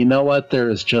 But you know what? There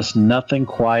is just nothing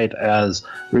quite as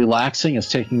relaxing as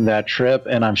taking that trip.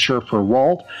 And I'm sure for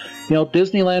Walt,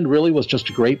 Disneyland really was just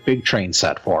a great big train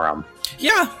set for him.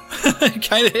 Yeah, it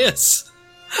kind of is.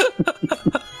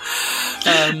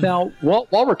 Now, while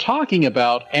we're talking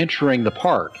about entering the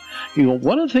park,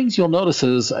 one of the things you'll notice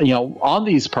is, on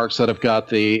these parks that have got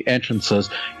the entrances,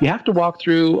 you have to walk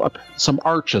through some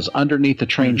arches underneath the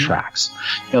train tracks.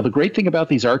 The great thing about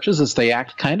these arches is they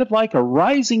act kind of like a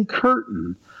rising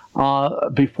curtain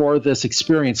before this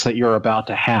experience that you're about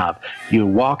to have. You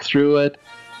walk through it.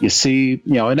 You see,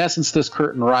 in essence, this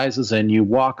curtain rises and you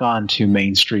walk onto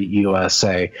Main Street,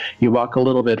 USA. You walk a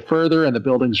little bit further and the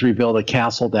buildings reveal the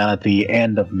castle down at the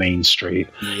end of Main Street.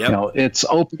 Yep. It's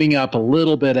opening up a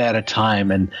little bit at a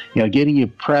time and, getting you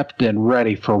prepped and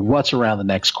ready for what's around the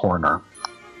next corner.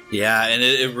 Yeah, and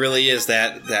it really is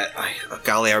that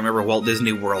golly, I remember Walt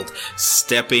Disney World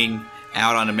stepping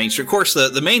out onto Main Street. Of course,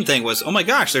 the main thing was, oh my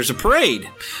gosh, there's a parade.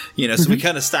 So we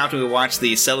kind of stopped and we watched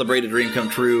the Celebrate a Dream Come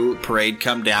True parade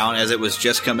come down as it was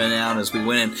just coming down as we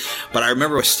went in. But I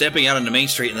remember stepping out onto Main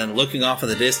Street and then looking off in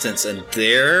the distance, and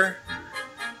there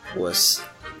was,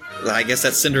 I guess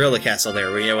that's Cinderella Castle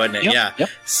there, wasn't it? Yep.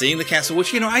 Seeing the castle,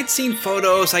 which, I'd seen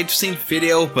photos, I'd seen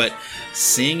video, but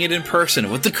seeing it in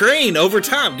person with the crane over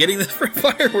top, getting the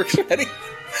fireworks ready.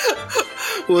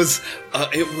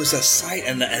 It was a sight,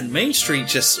 and Main Street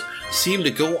just seemed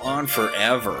to go on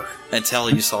forever until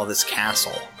you saw this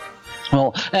castle.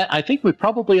 Well, I think we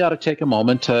probably ought to take a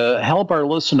moment to help our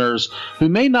listeners who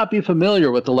may not be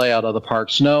familiar with the layout of the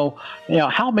parks know,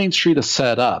 how Main Street is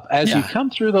set up. As you come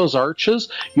through those arches,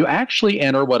 you actually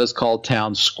enter what is called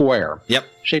Town Square. Yep.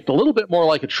 Shaped a little bit more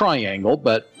like a triangle,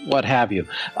 but what have you.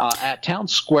 At Town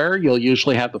Square, you'll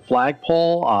usually have the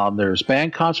flagpole. There's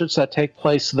band concerts that take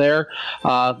place there.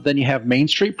 Then you have Main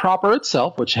Street proper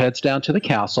itself, which heads down to the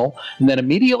castle. And then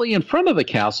immediately in front of the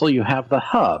castle, you have the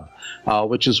hub,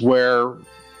 which is where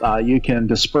you can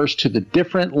disperse to the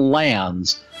different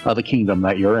lands of the kingdom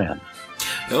that you're in.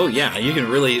 Oh, yeah. You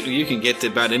can get to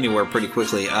about anywhere pretty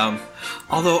quickly.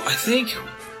 Although I think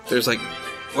there's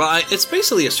it's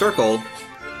basically a circle.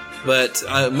 But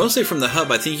mostly from the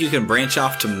hub, I think you can branch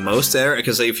off to most there.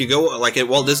 Because if you go, like at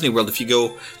Walt Disney World, if you go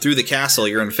through the castle,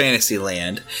 you're in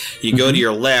Fantasyland. You go to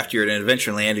your left, you're in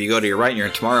Adventureland. If you go to your right, you're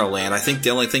in Tomorrowland. I think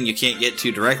the only thing you can't get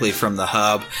to directly from the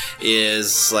hub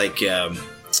is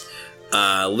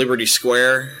Liberty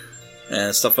Square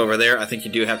and stuff over there. I think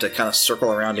you do have to kind of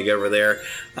circle around to get over there.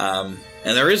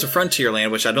 And there is a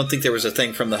Frontierland, which I don't think there was a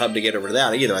thing from the hub to get over to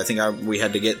that either. I think we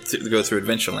had to go through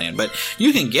Adventureland. But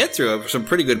you can get through some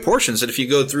pretty good portions, and if you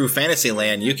go through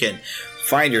Fantasyland, you can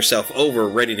find yourself over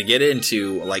ready to get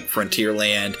into like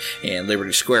Frontierland and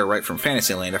Liberty Square right from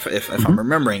Fantasyland, if I'm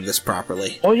remembering this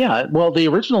properly. Oh, yeah. Well, the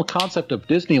original concept of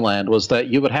Disneyland was that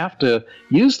you would have to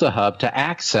use the hub to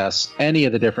access any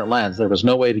of the different lands. There was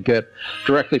no way to get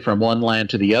directly from one land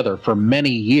to the other for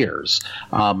many years.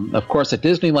 Of course, at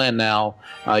Disneyland now,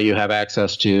 you have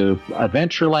access to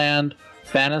Adventureland,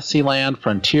 Fantasyland,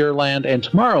 Frontierland, and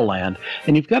Tomorrowland.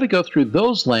 And you've got to go through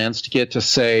those lands to get to,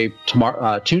 say,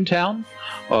 Toontown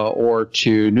or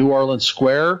to New Orleans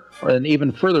Square, and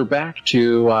even further back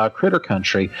to Critter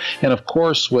Country. And, of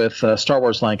course, with Star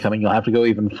Wars Land coming, you'll have to go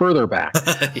even further back.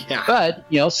 Yeah. But,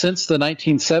 since the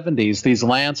 1970s, these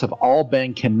lands have all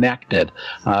been connected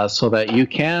so that you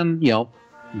can,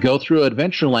 go through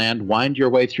Adventureland, wind your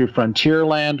way through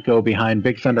Frontierland, go behind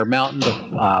Big Thunder Mountain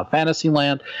to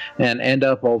Fantasyland, and end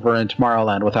up over in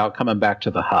Tomorrowland without coming back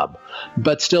to the hub.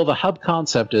 But still, the hub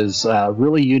concept is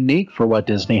really unique for what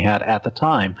Disney had at the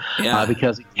time,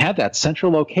 because it had that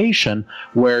central location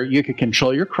where you could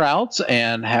control your crowds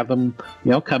and have them,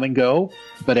 come and go,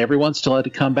 but everyone still had to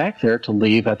come back there to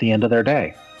leave at the end of their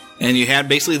day. And you had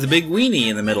basically the big weenie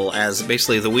in the middle, as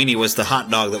basically the weenie was the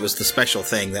hot dog that was the special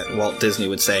thing that Walt Disney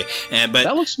would say. But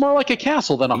that looks more like a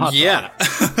castle than a hot dog. Yeah.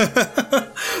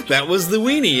 That was the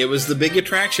weenie. It was the big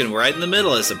attraction. Right in the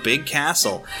middle is a big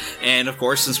castle. And, of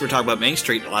course, since we're talking about Main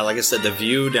Street, like I said, the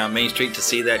view down Main Street to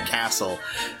see that castle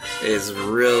is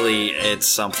really, it's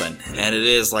something. And it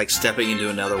is like stepping into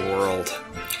another world.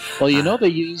 Well, they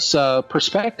use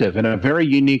perspective in a very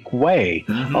unique way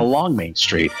along Main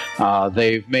Street.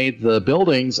 They've made the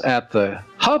buildings at the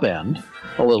hub end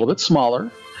a little bit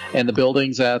smaller, and the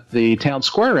buildings at the town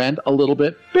square end a little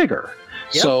bit bigger.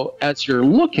 Yep. So as you're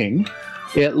looking,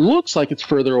 it looks like it's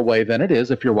further away than it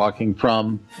is if you're walking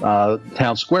from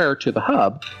town square to the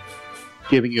hub,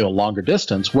 giving you a longer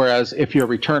distance. Whereas if you're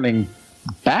returning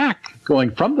back,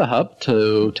 going from the hub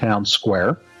to town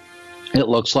square, it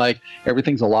looks like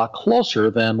everything's a lot closer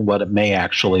than what it may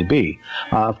actually be.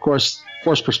 Of course,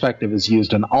 force perspective is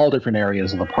used in all different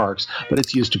areas of the parks, but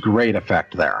it's used to great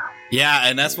effect there. Yeah,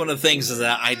 and that's one of the things is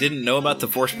that I didn't know about the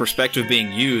force perspective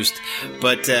being used,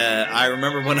 but I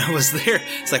remember when I was there,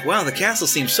 it's like, wow, the castle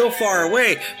seems so far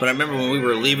away. But I remember when we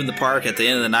were leaving the park at the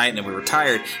end of the night and we were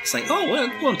tired, it's like, oh, well,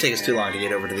 it won't take us too long to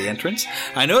get over to the entrance.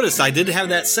 I noticed I did have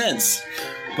that sense.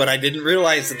 But I didn't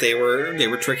realize that they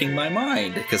were tricking my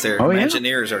mind, because their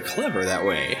Imagineers are clever that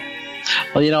way.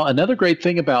 Well, another great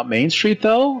thing about Main Street,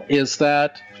 though, is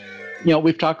that,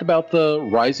 we've talked about the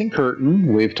rising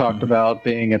curtain. We've talked about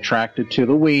being attracted to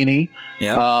the weenie.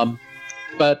 Yeah.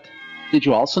 But did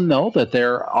you also know that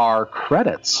there are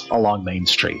credits along Main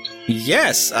Street?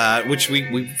 Yes, which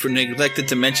we neglected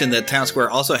to mention that Town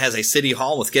Square also has a city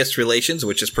hall with guest relations,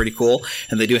 which is pretty cool.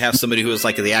 And they do have somebody who is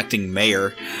like the acting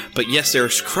mayor. But yes,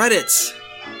 there's credits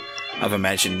of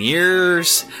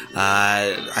Imagineers.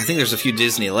 I think there's a few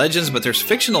Disney legends, but there's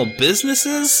fictional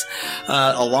businesses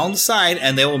along the side,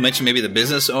 and they will mention maybe the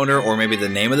business owner or maybe the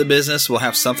name of the business will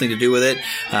have something to do with it.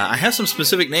 I have some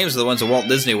specific names of the ones at Walt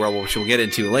Disney World, which we'll get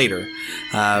into later.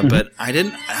 But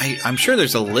I'm sure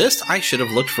there's a list. I should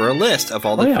have looked for a list of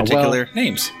all the particular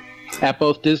names. At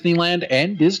both Disneyland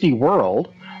and Disney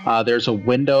World, there's a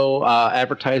window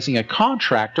advertising a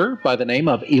contractor by the name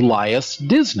of Elias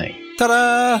Disney.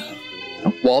 Ta-da!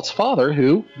 Walt's father,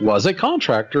 who was a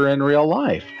contractor in real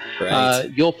life. Right.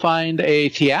 You'll find a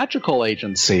theatrical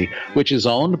agency, which is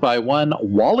owned by one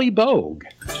Wally Bogue,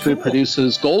 who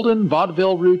produces golden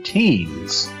vaudeville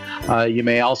routines. You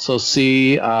may also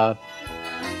see... Was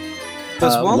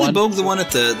Wally Bogue the one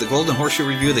at the Golden Horseshoe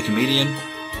Review, the comedian?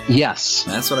 Yes.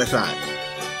 That's what I thought.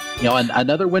 And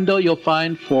another window you'll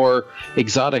find for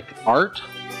exotic art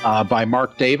by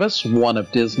Mark Davis, one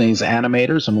of Disney's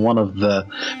animators and one of the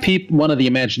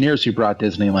Imagineers who brought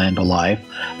Disneyland to life.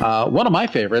 One of my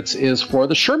favorites is for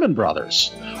the Sherman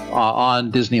Brothers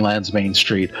on Disneyland's Main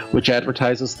Street, which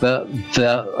advertises the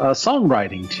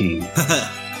songwriting team.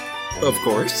 Of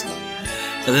course.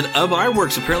 And then Ub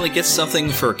Ironworks apparently gets something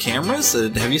for cameras.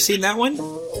 Have you seen that one?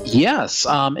 Yes,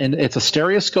 and it's a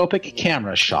stereoscopic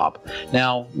camera shop.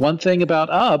 Now, one thing about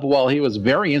Ub, while he was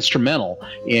very instrumental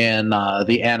in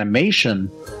the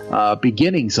animation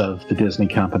beginnings of the Disney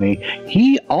Company,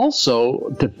 he also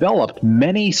developed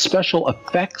many special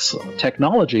effects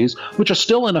technologies which are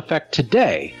still in effect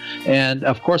today. And,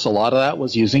 of course, a lot of that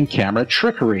was using camera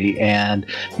trickery and,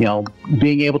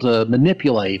 being able to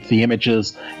manipulate the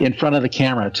images in front of the camera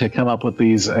camera to come up with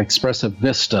these expressive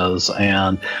vistas,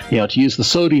 and to use the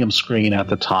sodium screen at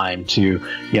the time to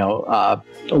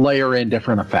layer in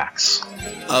different effects.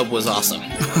 Was awesome.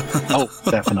 Oh,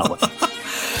 definitely.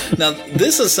 Now,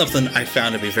 this is something I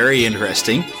found to be very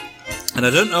interesting. And I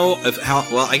don't know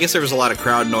I guess there was a lot of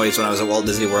crowd noise when I was at Walt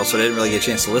Disney World, so I didn't really get a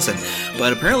chance to listen.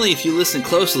 But apparently, if you listen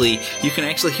closely, you can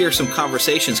actually hear some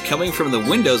conversations coming from the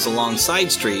windows along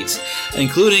side streets,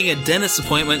 including a dentist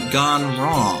appointment gone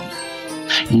wrong.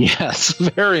 Yes,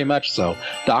 very much so.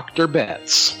 Dr.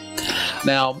 Betts.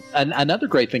 Now, another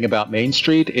great thing about Main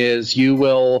Street is you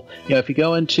will, if you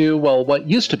go into, what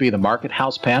used to be the Market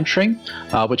House Pantry,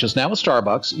 which is now a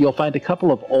Starbucks, you'll find a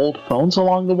couple of old phones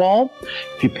along the wall.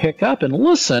 If you pick up and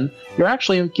listen, you're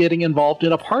actually getting involved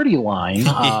in a party line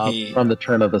from the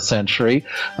turn of the century,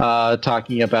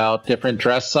 talking about different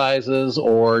dress sizes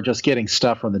or just getting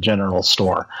stuff from the general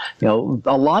store. A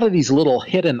lot of these little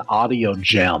hidden audio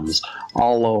gems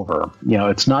all over.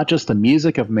 It's not just the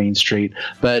music of Main Street,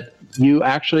 but you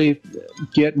actually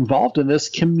get involved in this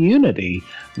community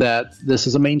that this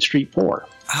is a Main Street for.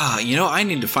 I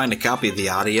need to find a copy of the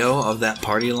audio of that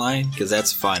party line, because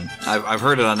that's fun. I've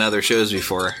heard it on other shows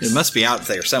before. It must be out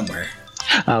there somewhere.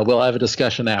 We'll have a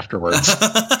discussion afterwards.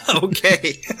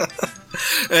 Okay.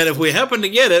 And if we happen to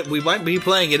get it, we might be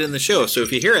playing it in the show. So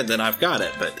if you hear it, then I've got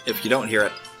it. But if you don't hear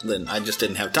it, then I just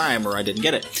didn't have time or I didn't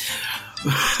get it.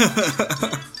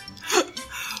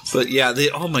 But yeah,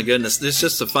 oh my goodness, this is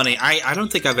just so funny. I don't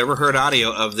think I've ever heard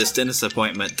audio of this dentist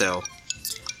appointment, though.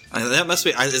 That must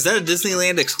be, is that a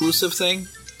Disneyland exclusive thing?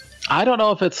 I don't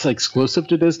know if it's exclusive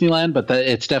to Disneyland, but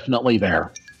it's definitely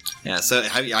there. Yeah, so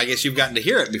I guess you've gotten to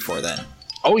hear it before then.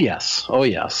 Oh, yes.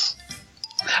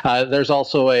 There's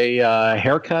also a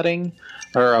haircutting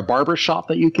or a barber shop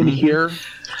that you can hear.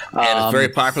 And it's very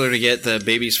popular to get the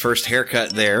baby's first haircut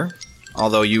there.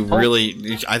 Although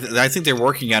I think they're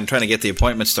working on trying to get the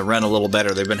appointments to run a little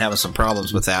better. They've been having some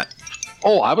problems with that.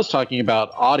 Oh, I was talking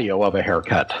about audio of a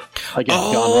haircut. Again,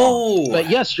 gone wrong. But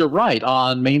yes, you're right.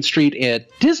 On Main Street at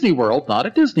Disney World, not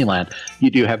at Disneyland, you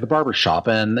do have the barber shop.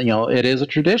 And, it is a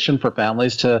tradition for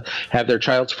families to have their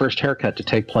child's first haircut to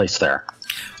take place there.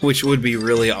 Which would be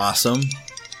really awesome.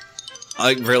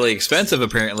 Really expensive,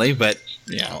 apparently, but,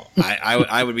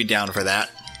 I would be down for that.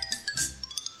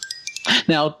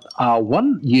 Now,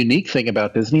 one unique thing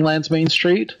about Disneyland's Main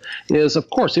Street is, of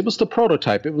course, it was the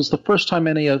prototype. It was the first time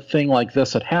anything like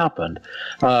this had happened.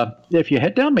 If you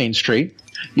head down Main Street,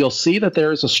 you'll see that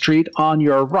there is a street on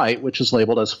your right, which is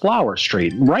labeled as Flower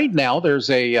Street. Right now, there's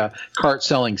a cart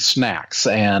selling snacks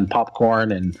and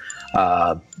popcorn and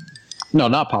no,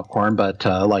 not popcorn, but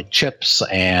like chips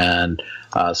and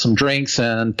some drinks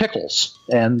and pickles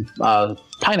and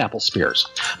pineapple spears.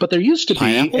 But there used to be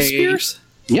pineapple spears?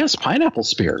 Yes, pineapple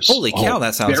spears. Holy cow,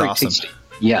 that sounds awesome. Tasty.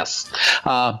 Yes.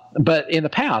 But in the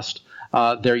past,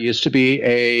 there used to be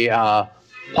a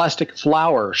plastic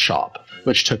flower shop,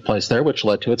 which took place there, which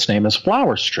led to its name as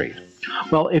Flower Street.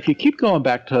 Well, if you keep going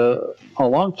back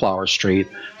along Flower Street,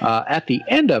 at the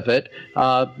end of it,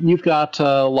 you've got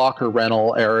a locker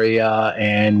rental area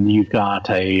and you've got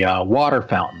a water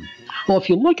fountain. Well, if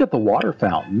you look at the water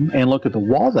fountain and look at the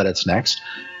wall that it's next,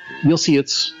 you'll see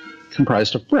it's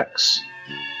comprised of bricks.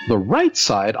 The right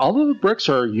side, although the bricks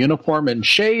are uniform in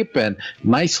shape and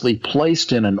nicely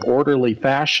placed in an orderly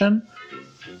fashion,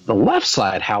 the left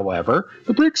side, however,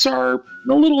 the bricks are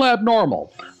a little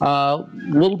abnormal, a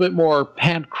little bit more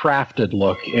handcrafted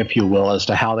look, if you will, as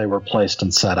to how they were placed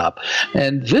and set up.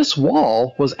 And this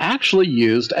wall was actually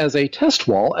used as a test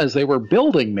wall as they were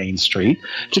building Main Street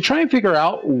to try and figure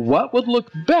out what would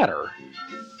look better,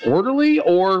 orderly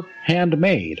or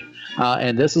handmade.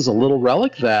 And this is a little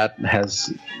relic that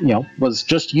has, was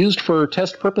just used for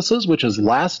test purposes, which has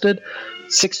lasted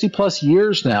 60 plus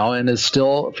years now and is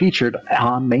still featured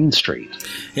on Main Street.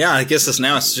 Yeah, I guess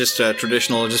it's just a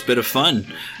traditional, just bit of fun.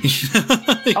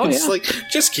 It's like,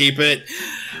 just keep it.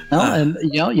 And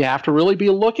you have to really be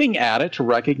looking at it to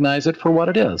recognize it for what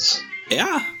it is.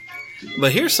 Yeah.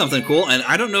 But here's something cool, and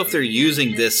I don't know if they're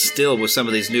using this still with some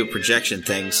of these new projection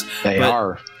things. They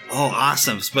are. Oh,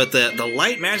 awesome. But the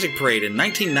Light Magic Parade in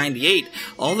 1998,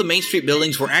 all the Main Street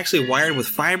buildings were actually wired with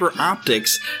fiber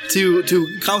optics to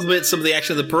complement some of the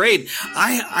action of the parade.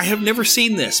 I have never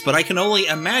seen this, but I can only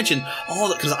imagine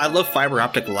because I love fiber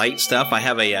optic light stuff. I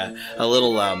have a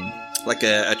little like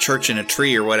a church in a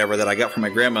tree or whatever that I got from my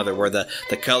grandmother where the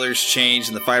colors change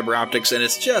and the fiber optics, and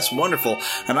it's just wonderful.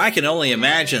 And I can only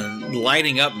imagine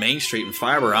lighting up Main Street in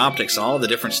fiber optics, all the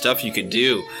different stuff you could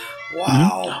do.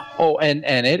 Wow. Mm-hmm. Oh,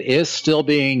 and it is still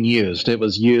being used. It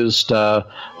was used a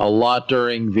lot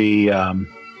during the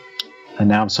And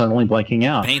now I'm suddenly blanking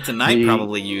out. Paint the Night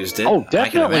probably used it. Oh, definitely I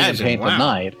can imagine. Paint the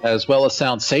Night, as well as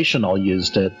Soundsational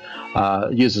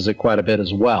uses it quite a bit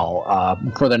as well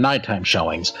for their nighttime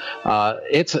showings.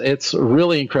 It's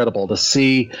really incredible to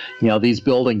see these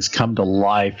buildings come to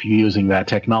life using that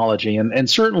technology, and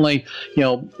certainly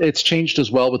it's changed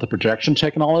as well with the projection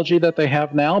technology that they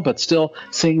have now. But still,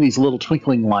 seeing these little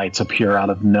twinkling lights appear out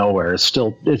of nowhere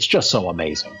it's just so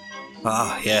amazing.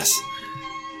 Ah, yes.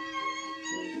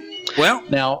 Well,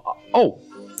 now,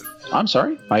 I'm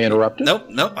sorry, I interrupted. Nope.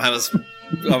 I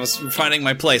was finding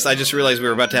my place. I just realized we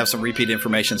were about to have some repeat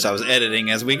information, so I was editing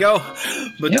as we go.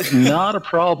 But yep, not a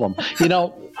problem.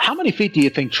 How many feet do you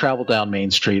think travel down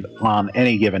Main Street on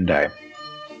any given day?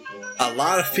 A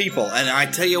lot of people, and I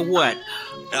tell you what,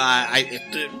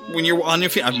 when you're on your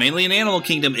feet, I'm mainly in Animal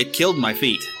Kingdom, it killed my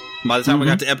feet. By the time we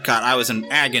got to Epcot, I was in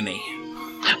agony.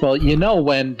 Well,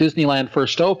 when Disneyland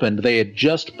first opened, they had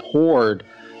just poured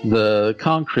the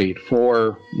concrete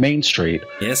for Main Street.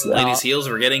 Yes, ladies' heels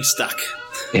were getting stuck.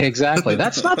 Exactly.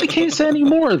 That's not the case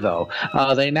anymore, though.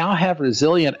 They now have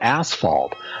resilient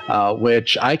asphalt,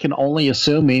 which I can only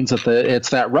assume means that it's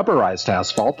that rubberized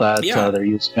asphalt that they're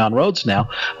using on roads now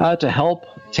to help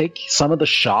take some of the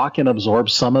shock and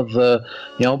absorb some of the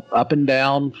up and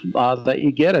down that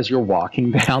you get as you're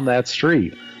walking down that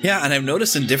street. Yeah, and I've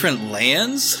noticed in different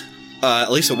lands,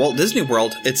 at least at Walt Disney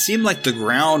World, it seemed like the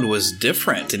ground was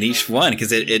different in each one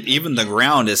because even the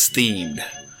ground is themed.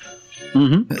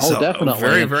 Mm-hmm. So, definitely.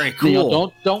 Very, very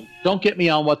cool. Don't get me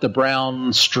on what the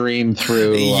brown stream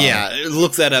through.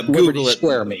 Look that up. Liberty Google it.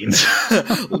 Square means.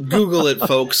 Google it,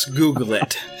 folks. Google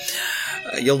it.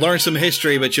 You'll learn some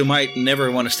history, but you might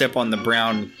never want to step on the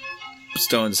brown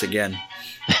stones again.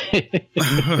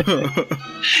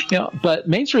 But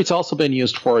Main Street's also been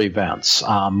used for events.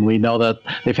 We know that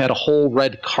they've had a whole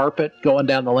red carpet going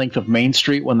down the length of Main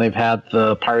Street when they've had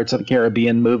the Pirates of the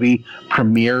Caribbean movie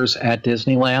premieres at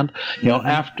Disneyland.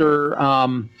 After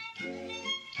I'm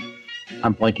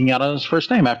blanking out on his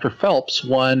first name. After Phelps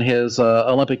won his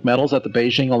Olympic medals at the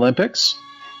Beijing Olympics,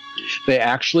 they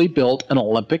actually built an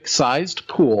Olympic-sized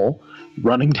pool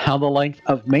running down the length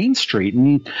of Main Street.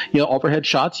 And, overhead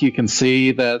shots, you can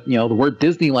see that, the word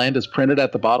Disneyland is printed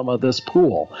at the bottom of this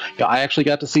pool. I actually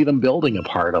got to see them building a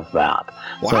part of that.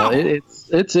 Wow. So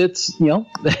it's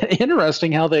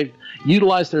interesting how they've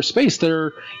utilized their space.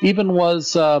 There even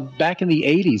was, back in the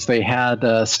 80s, they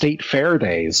had state fair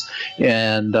days,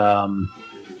 and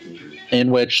in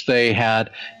which they had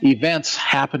events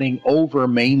happening over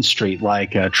Main Street,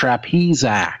 like trapeze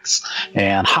acts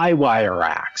and high wire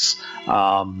acts.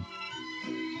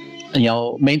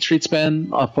 Main Street's been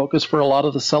a focus for a lot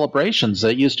of the celebrations.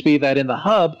 It used to be that in the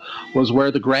hub was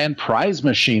where the grand prize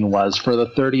machine was for the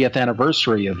 30th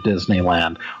anniversary of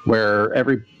Disneyland, where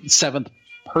every seventh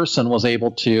person was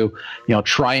able to,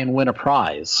 try and win a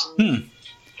prize.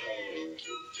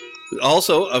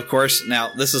 Also, of course, now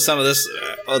this is some of this,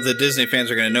 the Disney fans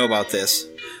are going to know about this.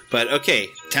 But okay,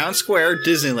 Town Square,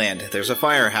 Disneyland, there's a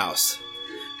firehouse.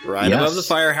 Right above the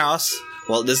firehouse,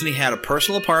 Walt Disney had a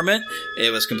personal apartment.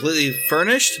 It was completely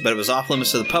furnished, but it was off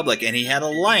limits to the public, and he had a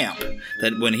lamp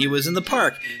that when he was in the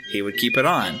park, he would keep it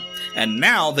on. And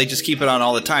now they just keep it on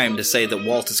all the time to say that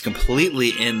Walt is completely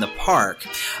in the park.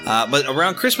 But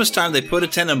around Christmas time, they put a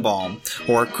Tannenbaum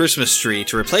or Christmas tree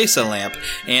to replace the lamp.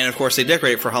 And of course, they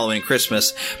decorate it for Halloween and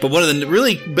Christmas. But one of the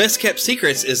really best kept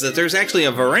secrets is that there's actually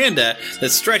a veranda that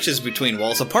stretches between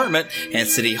Walt's apartment and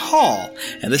City Hall.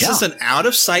 And this is an out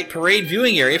of sight parade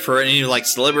viewing area for any like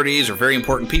celebrities or very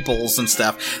important peoples and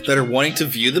stuff that are wanting to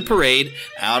view the parade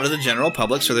out of the general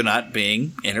public so they're not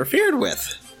being interfered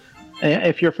with.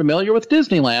 If you're familiar with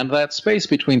Disneyland, that space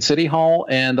between City Hall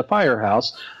and the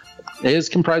firehouse is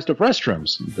comprised of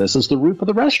restrooms. This is the roof of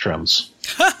the restrooms.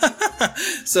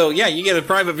 So, yeah, you get a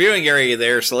private viewing area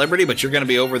there, celebrity, but you're going to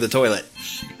be over the toilet.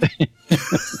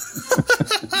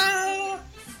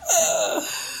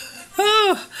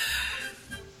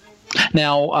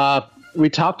 Now, we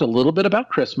talked a little bit about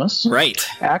Christmas. Right.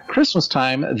 At Christmas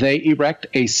time, they erect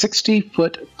a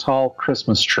 60-foot tall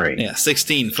Christmas tree. Yeah,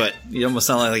 16 foot. You almost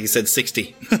sound like you said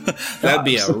 60. That'd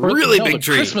be a really big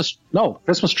tree. Christmas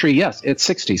tree, yes. It's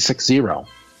 60.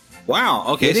 Wow.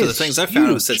 Okay, so the things I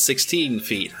found was said 16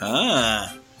 feet.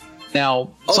 Now,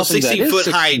 60-foot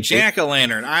high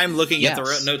jack-o'-lantern. I'm looking at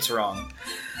the notes wrong.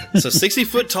 So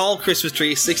 60-foot tall Christmas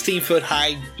tree, 16-foot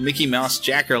high Mickey Mouse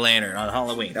jack-o'-lantern on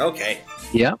Halloween. Okay.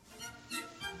 Yep.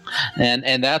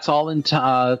 And that's all in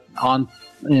Town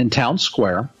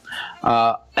Square.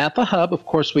 At the hub, of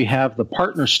course, we have the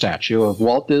partner statue of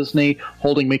Walt Disney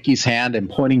holding Mickey's hand and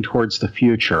pointing towards the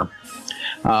future.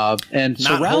 And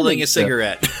not holding a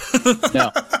cigarette.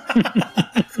 No.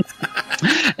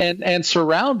 And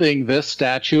surrounding this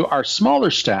statue are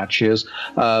smaller statues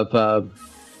of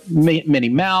Minnie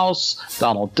Mouse,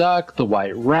 Donald Duck, the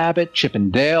White Rabbit, Chip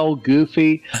and Dale,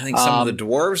 Goofy. I think some of the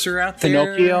dwarves are out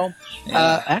there. Pinocchio.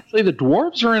 Yeah. Actually, the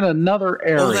dwarves are in another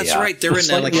area. Oh, that's right. They're in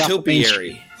that like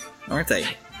topiary, aren't they?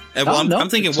 Well, I'm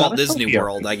thinking Walt Disney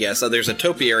World, I guess. There's a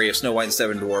topiary of Snow White and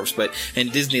Seven Dwarfs, but in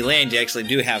Disneyland, you actually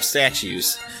do have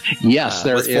statues. Yes,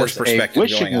 there is a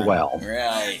wishing well,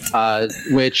 right?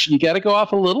 Which you got to go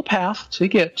off a little path to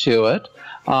get to it.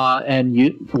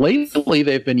 And lately,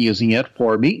 they've been using it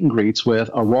for meet and greets with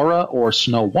Aurora or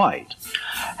Snow White.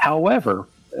 However,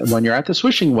 when you're at this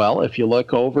wishing well, if you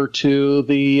look over to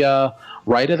the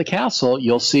right of the castle,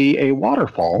 you'll see a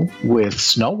waterfall with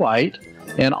Snow White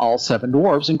and all 7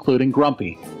 dwarves, including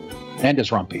Grumpy and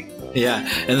his Rumpy. Yeah,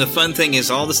 and the fun thing is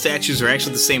all the statues are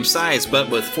actually the same size, but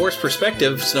with forced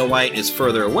perspective, Snow White is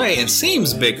further away and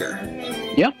seems bigger.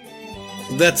 Yep.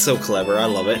 That's so clever. I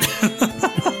love it.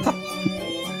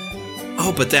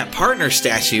 Oh, but that partner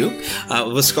statue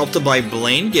was sculpted by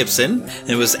Blaine Gibson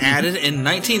and was added in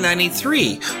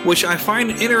 1993, which I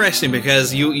find interesting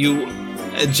because you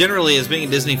generally, as being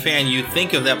a Disney fan, you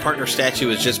think of that partner statue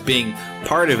as just being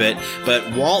part of it,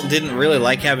 but Walt didn't really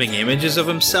like having images of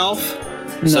himself.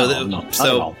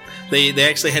 So they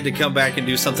actually had to come back and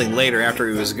do something later after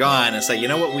he was gone and say, you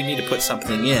know what, we need to put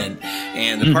something in.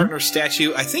 And the partner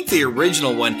statue, I think the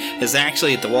original one is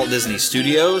actually at the Walt Disney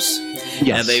Studios.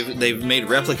 Yes. And they've made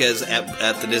replicas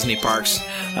at the Disney parks,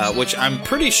 which I'm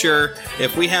pretty sure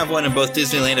if we have one in both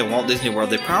Disneyland and Walt Disney World,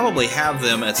 they probably have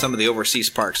them at some of the overseas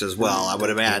parks as well, I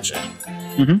would imagine.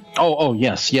 Mm-hmm. Oh,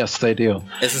 yes, they do.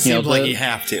 It seems like you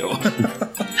have to.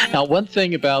 Now, one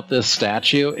thing about this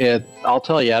statue, I'll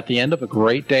tell you, at the end of a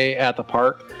great day at the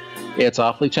park, it's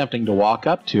awfully tempting to walk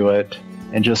up to it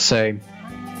and just say,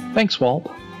 "Thanks,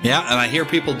 Walt." Yeah, and I hear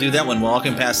people do that when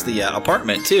walking past the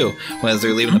apartment, too. As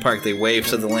they're leaving the park, they wave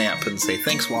to the lamp and say,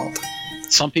 "Thanks, Walt."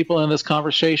 Some people in this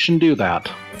conversation do that.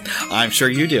 I'm sure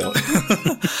you do.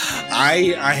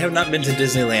 I have not been to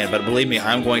Disneyland, but believe me,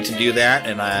 I'm going to do that,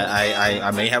 and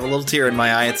I may have a little tear in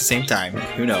my eye at the same time.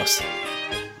 Who knows?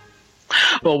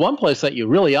 Well, one place that you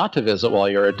really ought to visit while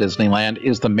you're at Disneyland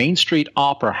is the Main Street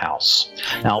Opera House.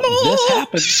 Now, this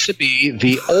happens to be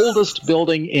the oldest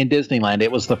building in Disneyland.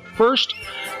 It was the first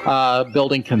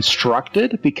building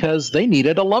constructed because they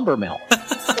needed a lumber mill.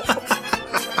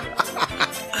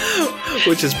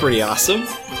 Which is pretty awesome.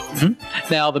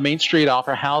 Mm-hmm. Now, the Main Street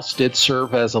Opera House did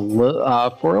serve as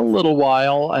for a little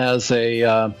while as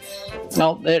a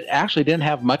it actually didn't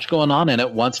have much going on in it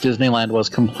once Disneyland was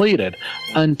completed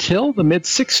until the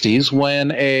mid-'60s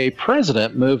when a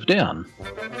president moved in.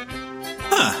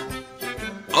 Huh.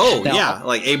 Oh, now, yeah,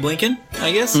 like Abe Lincoln,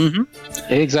 I guess?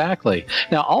 Mm-hmm. Exactly.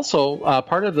 Now, also,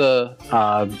 part of the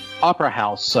Opera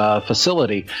House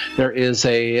facility, there is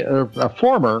a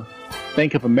former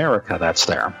Bank of America that's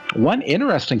there. One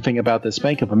interesting thing about this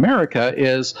Bank of America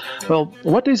is, well,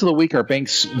 what days of the week are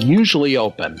banks usually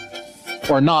open?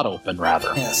 Or not open,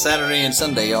 rather. Yeah, Saturday and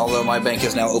Sunday, although my bank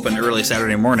is now open early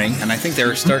Saturday morning, and I think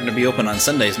they're starting to be open on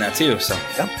Sundays now, too. So,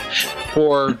 yeah.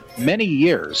 For many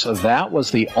years, that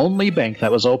was the only bank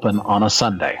that was open on a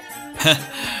Sunday.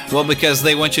 Well, because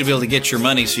they want you to be able to get your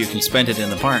money so you can spend it in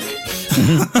the park.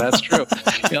 That's true.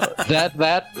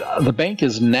 The bank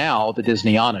is now the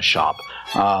Disney Honest Shop,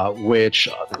 which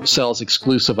sells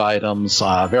exclusive items,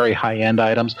 very high-end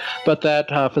items. But that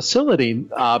facility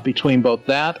between both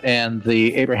that and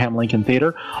the Abraham Lincoln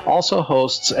Theater also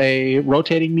hosts a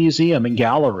rotating museum and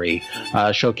gallery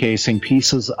showcasing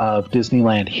pieces of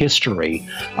Disneyland history.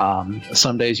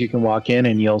 Some days you can walk in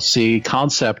and you'll see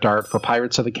concept art for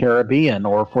Pirates of the Caribbean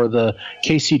or for the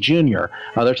Casey Jr.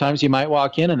 Other times you might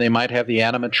walk in and they might have the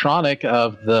animatronic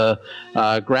of the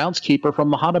groundskeeper from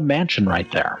the Haunted Mansion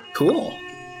right there. Cool.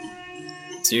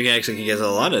 So you actually can get a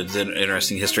lot of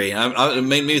interesting history. It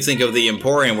made me think of the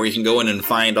Emporium, where you can go in and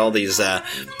find all these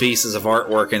pieces of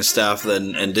artwork and stuff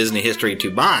and Disney history to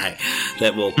buy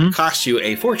that will cost you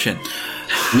a fortune.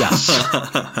 Yes.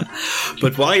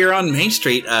 But while you're on Main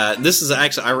Street, this is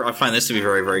actually, I find this to be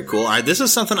very, very cool. This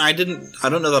is something I don't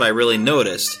know that I really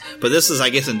noticed, but this is, I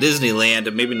guess, in Disneyland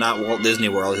and maybe not Walt Disney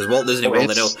World, because Walt Disney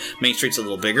World, I know Main Street's a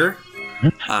little bigger.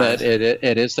 But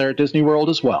it is there at Disney World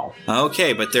as well.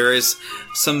 Okay, but there is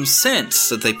some scents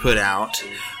that they put out.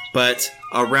 But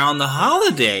around the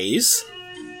holidays,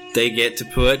 they get to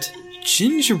put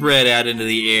gingerbread out into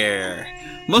the air.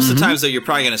 Most of the times, though, you're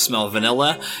probably going to smell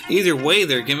vanilla. Either way,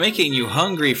 they're making you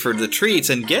hungry for the treats.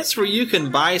 And guess where you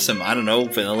can buy some, I don't know,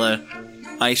 vanilla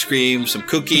ice cream, some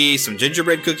cookies, some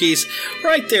gingerbread cookies,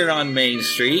 right there on Main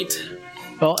Street.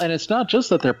 Well, and it's not just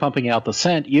that they're pumping out the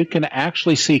scent. You can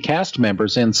actually see cast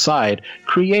members inside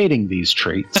creating these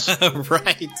treats.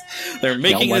 Right. They're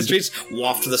making the treats,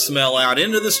 waft the smell out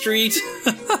into the street.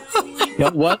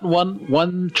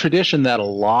 One tradition that a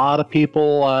lot of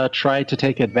people try to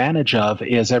take advantage of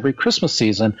is every Christmas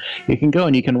season, you can go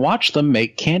and you can watch them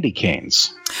make candy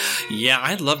canes. Yeah,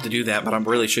 I'd love to do that, but I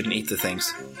really shouldn't eat the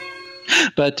things.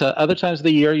 But other times of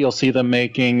the year, you'll see them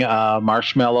making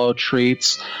marshmallow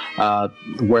treats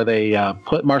where they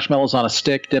put marshmallows on a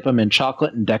stick, dip them in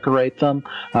chocolate, and decorate them.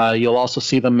 You'll also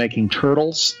see them making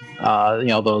turtles,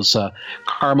 those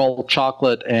caramel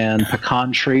chocolate and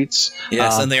pecan treats.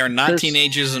 Yes, and they are not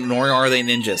teenagers, nor are they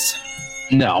ninjas.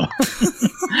 No.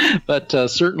 But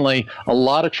certainly a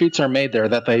lot of treats are made there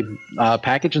that they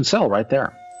package and sell right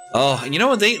there. Oh, you know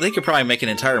what? They could probably make an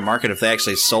entire market if they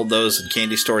actually sold those in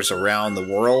candy stores around the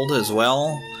world as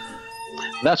well.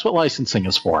 That's what licensing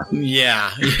is for.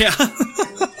 Yeah.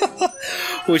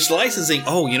 Which licensing?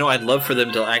 Oh, I'd love for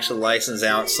them to actually license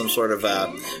out some sort of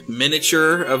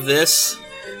miniature of this.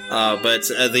 But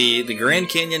the Grand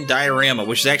Canyon diorama,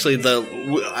 which is actually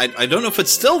I don't know if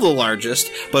it's still the largest,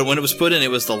 but when it was put in,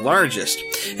 it was the largest.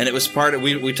 And it was part of,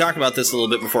 we talked about this a little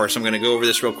bit before, so I'm going to go over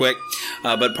this real quick.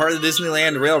 But part of the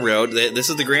Disneyland Railroad, this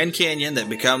is the Grand Canyon that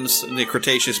becomes the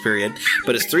Cretaceous period,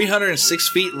 but it's 306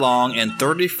 feet long and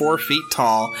 34 feet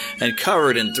tall and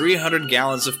covered in 300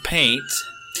 gallons of paint.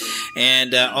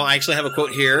 And I actually have a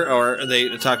quote here, or they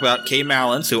talk about Kay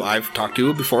Mallins, who I've talked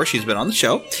to before. She's been on the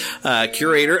show,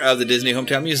 curator of the Disney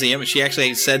Hometown Museum. She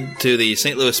actually said to the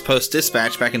St. Louis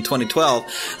Post-Dispatch back in 2012,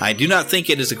 "I do not think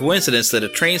it is a coincidence that a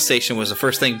train station was the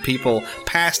first thing people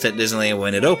passed at Disneyland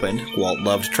when it opened. Walt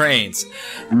loved trains."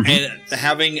 Mm-hmm. And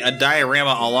having a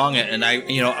diorama along it, and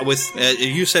with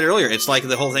you said earlier, it's like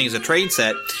the whole thing is a train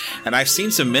set, and I've seen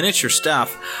some miniature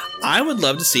stuff. I would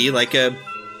love to see like a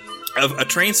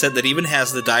train set that even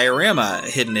has the diorama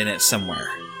hidden in it somewhere.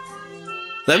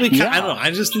 That'd be I don't know.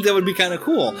 I just think that would be kind of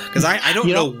cool because I don't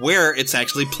know where it's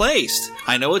actually placed.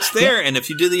 I know it's there, and if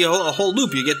you do the whole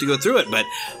loop, you get to go through it. But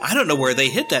I don't know where they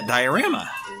hit that diorama.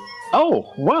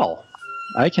 Oh well,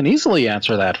 I can easily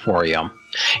answer that for you.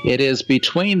 It is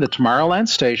between the Tomorrowland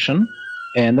station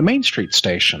and the Main Street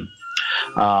station.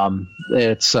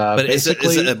 It's but is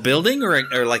it a building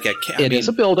or like a? It is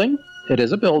a building. It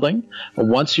is a building.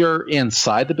 Once you're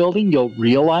inside the building, you'll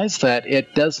realize that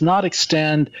it does not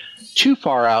extend too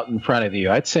far out in front of you.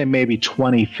 I'd say maybe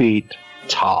 20 feet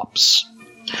tops.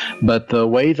 But the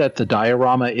way that the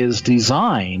diorama is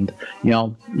designed,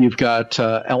 you've got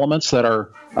elements that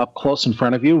are up close in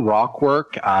front of you, rock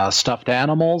work, stuffed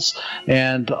animals,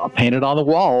 and painted on the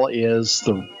wall is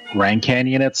the Grand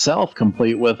Canyon itself,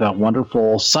 complete with a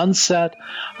wonderful sunset.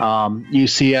 You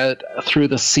see it through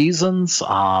the seasons.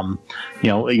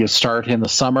 You start in the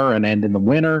summer and end in the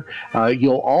winter.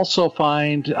 You'll also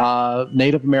find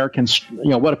Native American,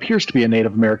 what appears to be a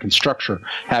Native American structure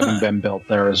having been built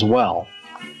there as well.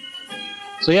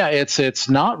 So yeah, it's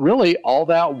not really all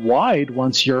that wide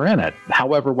once you're in it.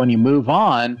 However, when you move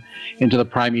on into the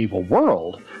primeval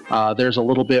world, there's a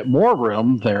little bit more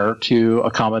room there to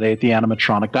accommodate the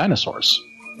animatronic dinosaurs.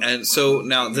 And so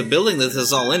now the building that this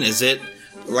is all in, is it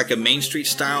like a Main Street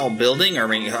style building?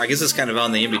 Or, I guess it's kind of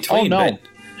on the in-between. Oh, no.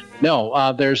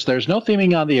 No, there's no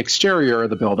theming on the exterior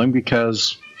of the building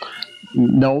because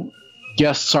no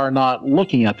guests are not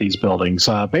looking at these buildings.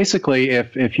 Basically,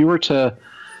 if you were to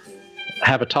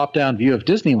have a top-down view of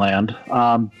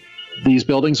Disneyland, these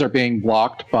buildings are being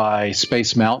blocked by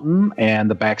Space Mountain and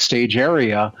the backstage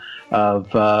area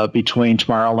of between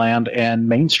Tomorrowland and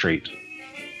Main Street.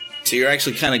 So you're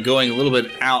actually kind of going a little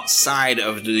bit outside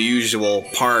of the usual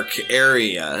park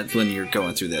area when you're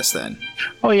going through this then.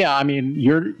 Oh yeah, I mean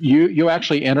you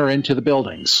actually enter into the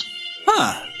buildings.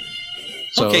 Huh.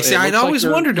 So okay, see, I'd always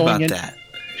wondered about that.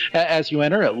 As you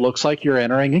enter, it looks like you're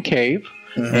entering a cave.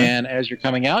 Mm-hmm. And as you're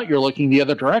coming out, you're looking the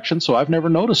other direction, so I've never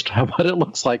noticed what it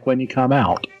looks like when you come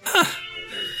out. Huh.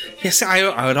 Yes,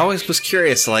 I would always was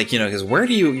curious, because where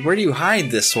do you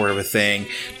hide this sort of a thing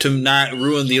to not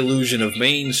ruin the illusion of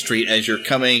Main Street as you're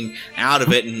coming out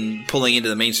of it and pulling into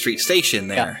the Main Street station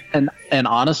there? Yeah. And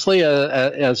honestly,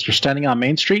 as you're standing on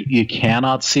Main Street, you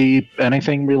cannot see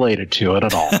anything related to it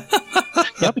at all.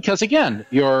 Yeah, because again,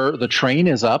 the train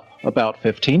is up about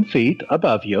 15 feet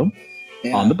above you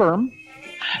on the berm.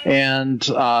 And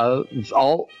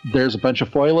there's a bunch of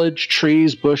foliage,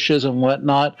 trees, bushes, and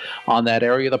whatnot on that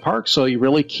area of the park, so you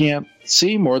really can't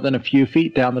see more than a few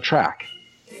feet down the track.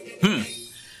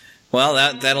 Well,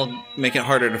 that'll make it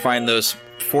harder to find those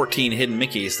 14 hidden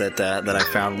Mickeys that I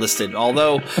found listed.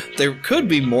 Although there could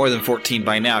be more than 14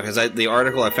 by now, because the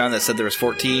article I found that said there was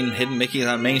 14 hidden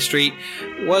Mickeys on Main Street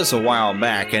was a while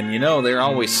back, and they're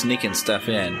always sneaking stuff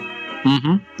in.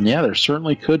 Mm-hmm. Yeah, there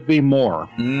certainly could be more.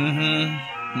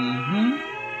 Mm-hmm. Mm-hmm.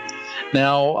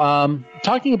 Now,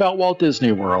 talking about Walt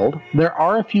Disney World, there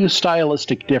are a few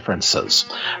stylistic differences.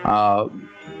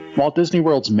 Walt Disney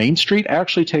World's Main Street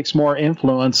actually takes more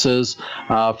influences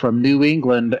from New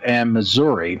England and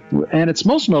Missouri, and it's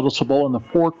most noticeable in the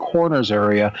Four Corners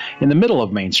area in the middle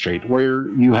of Main Street, where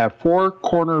you have four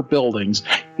corner buildings,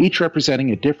 each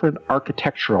representing a different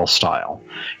architectural style.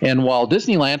 And while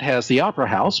Disneyland has the Opera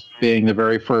House, being the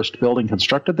very first building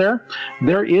constructed there,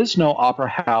 there is no Opera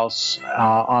House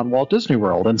on Walt Disney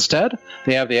World. Instead,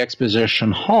 they have the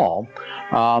Exposition Hall,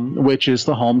 which is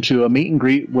the home to a meet and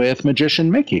greet with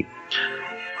Magician Mickey.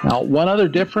 Now, one other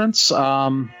difference, there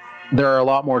are a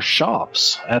lot more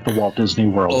shops at the Walt Disney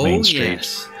World Main Street.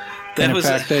 Yes. That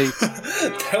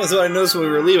was what I noticed when we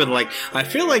were leaving. Like, I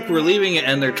feel like we're leaving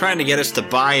and they're trying to get us to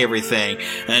buy everything.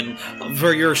 And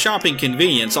for your shopping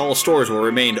convenience, all stores will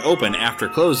remain open after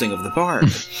closing of the park.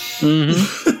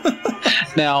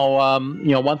 Mm-hmm. Now,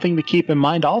 one thing to keep in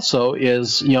mind also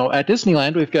is, at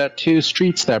Disneyland, we've got two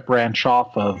streets that branch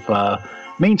off of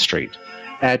Main Street.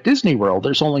 At Disney World,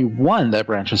 there's only one that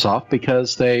branches off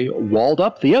because they walled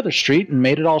up the other street and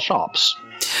made it all shops.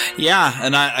 Yeah,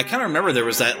 and I kind of remember there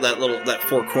was that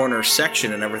four corner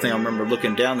section and everything. I remember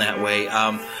looking down that way.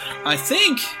 I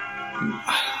think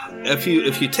if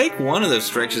you take one of those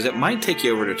directions, it might take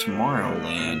you over to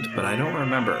Tomorrowland, but I don't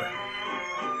remember.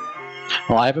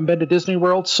 Well, I haven't been to Disney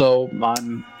World, so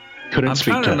I'm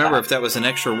trying to remember if that was an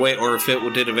extra way or if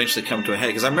it did eventually come to a head.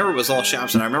 Because I remember it was all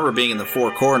shops, and I remember being in the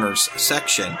Four Corners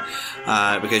section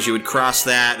because you would cross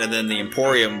that, and then the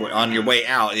Emporium, on your way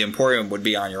out, the Emporium would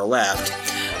be on your left.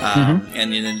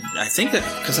 And then I think that,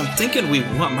 because I'm thinking we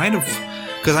might have...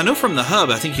 Because I know from the Hub,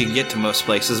 I think you can get to most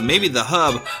places. Maybe the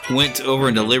Hub went over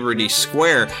into Liberty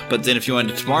Square, but then if you went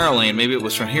to Tomorrowland, maybe it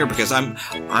was from here. Because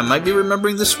I might be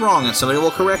remembering this wrong, and somebody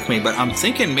will correct me. But I'm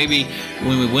thinking maybe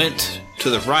when we went to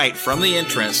the right from the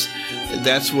entrance,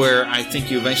 that's where I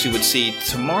think you eventually would see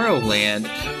Tomorrowland,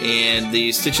 and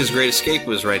the Stitch's Great Escape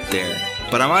was right there.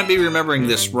 But I might be remembering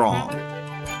this wrong.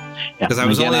 Because I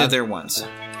was only there once.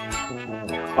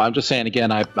 I'm just saying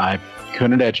again, I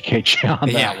couldn't educate you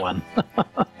on that one.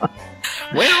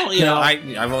 Well,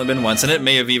 I've only been once, and it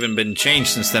may have even been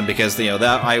changed since then because that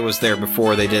I was there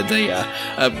before they did the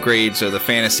upgrades or the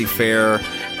Fantasy Fair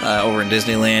over in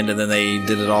Disneyland, and then they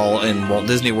did it all in Walt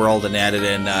Disney World and added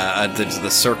in the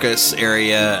circus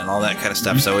area and all that kind of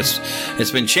stuff. So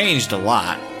it's been changed a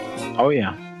lot. Oh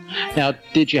yeah. Now,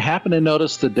 did you happen to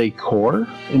notice the decor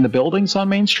in the buildings on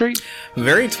Main Street?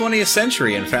 Very 20th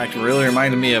century. In fact, it really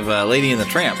reminded me of Lady and the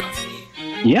Tramp.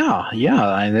 Yeah,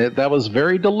 that was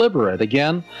very deliberate.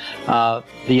 Again,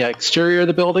 the exterior of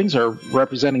the buildings are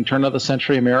representing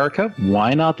turn-of-the-century America.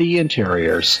 Why not the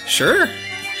interiors? Sure.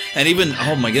 And even,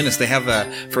 oh my goodness, they have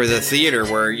for the theater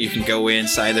where you can go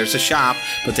inside, there's a shop,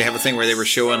 but they have a thing where they were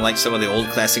showing like some of the old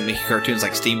classic Mickey cartoons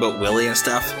like Steamboat Willie and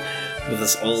stuff with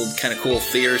this old kind of cool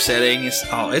theater setting.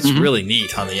 It's really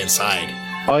neat on the inside.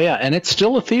 Oh, yeah, and it's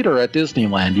still a theater at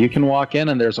Disneyland. You can walk in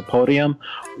and there's a podium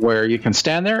where you can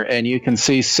stand there and you can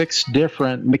see 6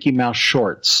 different Mickey Mouse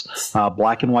shorts,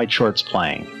 black and white shorts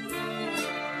playing.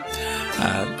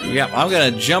 I'm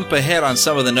going to jump ahead on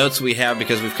some of the notes we have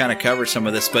because we've kind of covered some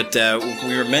of this, but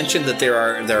we were mentioned that there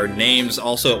are names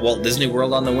also at Walt Disney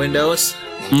World on the windows,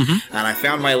 and I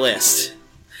found my list.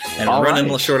 And we're running a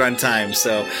little short on time,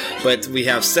 but we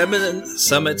have 7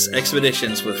 Summits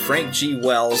Expeditions with Frank G.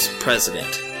 Wells,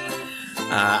 president.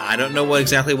 I don't know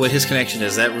exactly what his connection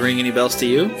is. Does that ring any bells to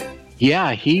you?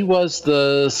 Yeah, he was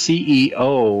the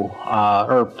CEO,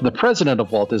 or the president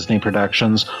of Walt Disney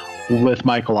Productions, with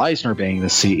Michael Eisner being the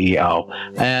CEO.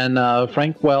 And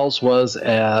Frank Wells was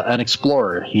an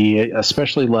explorer. He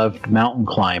especially loved mountain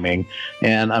climbing.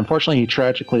 And unfortunately, he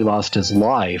tragically lost his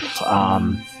life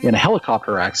in a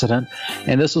helicopter accident.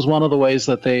 And this is one of the ways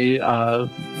that they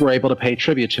were able to pay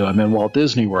tribute to him in Walt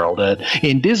Disney World.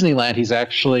 In Disneyland, he's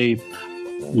actually...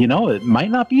 it might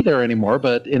not be there anymore,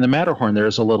 but in the Matterhorn,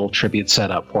 there's a little tribute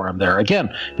set up for him there,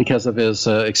 again, because of his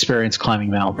experience climbing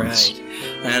mountains.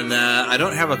 Right. And I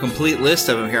don't have a complete list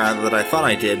of them here that I thought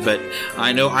I did, but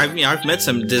I know I've met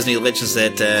some Disney legends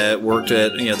that worked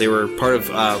at, they were part of,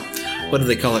 what do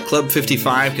they call it, Club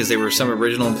 55, because they were some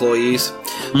original employees,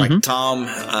 like Tom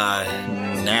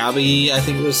Nabby, I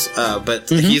think it was. But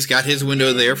he's got his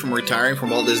window there from retiring from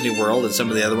Walt Disney World and some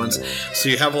of the other ones. So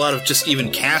you have a lot of just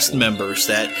even cast members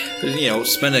that,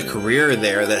 spend a career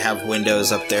there that have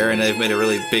windows up there, and they've made a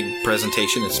really big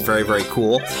presentation. It's very, very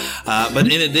cool.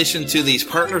 But in addition to these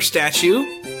partner statue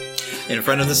in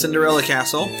front of the Cinderella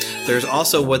Castle, there's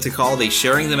also what they call the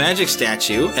Sharing the Magic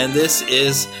statue, and this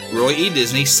is Roy E.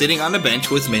 Disney sitting on a bench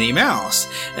with Minnie Mouse.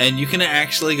 And you can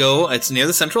actually go, it's near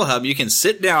the Central Hub, you can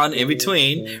sit down in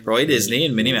between Roy Disney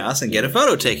and Minnie Mouse and get a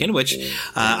photo taken, which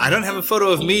I don't have a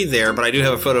photo of me there, but I do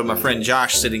have a photo of my friend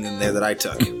Josh sitting in there that I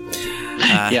took.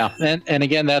 And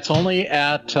again, that's only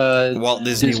at Walt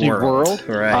Disney World.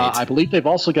 Right. I believe they've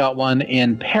also got one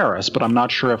in Paris, but I'm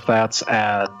not sure if that's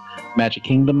at Magic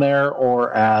Kingdom there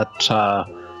or at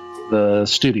the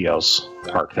Studios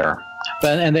park there.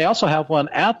 And they also have one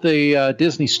at the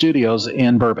Disney Studios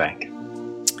in Burbank.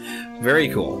 Very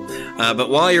cool. But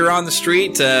while you're on the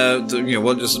street,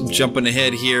 we'll just jumping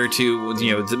ahead here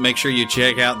to make sure you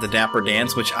check out the Dapper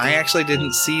Dans, which I actually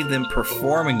didn't see them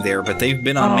performing there, but they've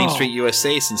been on Main Street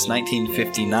USA since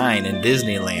 1959 in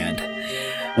Disneyland.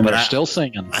 And they're still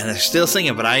singing. And they're still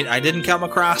singing, but I didn't come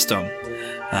across them.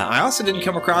 I also didn't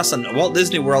come across, and Walt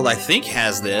Disney World, I think,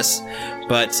 has this,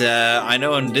 but I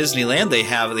know in Disneyland they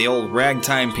have the old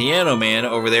Ragtime Piano Man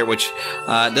over there, which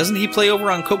doesn't he play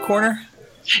over on Coke Corner?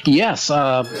 Yes,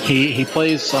 he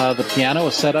plays the piano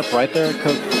is set up right there at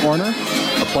Coke Corner.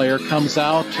 The player comes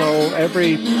out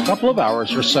every couple of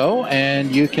hours or so,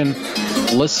 and you can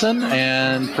listen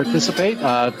and participate.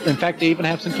 In fact, they even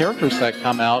have some characters that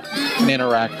come out and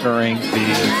interact during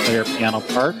the player piano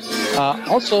part.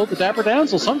 Also, the Dapper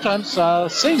Dans will sometimes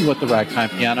sing with the ragtime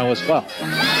piano as well.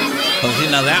 Well,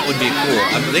 see, now that would be cool.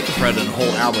 I mean, they could put in a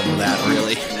whole album of that,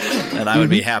 really. And I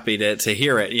would be happy to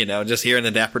hear it, just hearing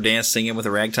the Dapper Dance singing with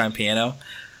a ragtime piano.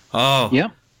 Oh, yeah.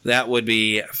 That would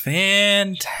be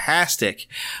fantastic.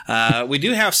 We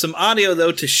do have some audio,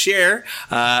 though, to share.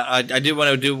 I do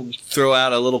want to throw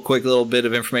out a quick little bit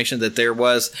of information that there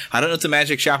was. I don't know if the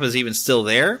Magic Shop is even still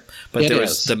there, but there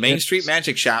was the Main Street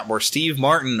Magic Shop where Steve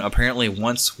Martin apparently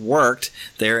once worked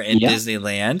there in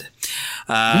Disneyland.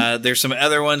 There's some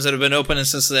other ones that have been open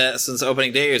since the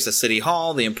opening day. There's the City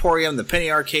Hall, the Emporium, the Penny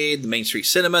Arcade, the Main Street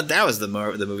Cinema. That was the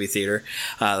movie theater.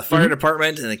 The Fire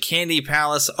Department and the Candy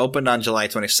Palace opened on July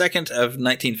 22nd of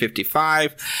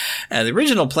 1955. The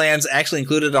original plans actually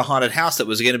included a haunted house that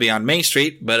was going to be on Main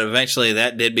Street, but eventually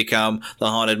that did become the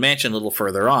Haunted Mansion a little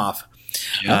further off.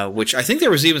 Which I think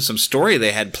there was even some story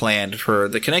they had planned for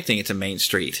connecting it to Main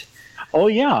Street. Oh,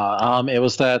 yeah. It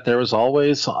was that there was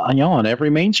always, on every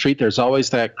Main Street, there's always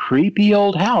that creepy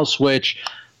old house, which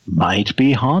might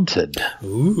be haunted.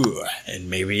 Ooh, and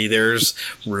maybe there's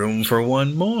room for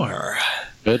one more.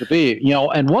 Could be.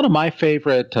 And one of my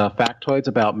favorite factoids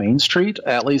about Main Street,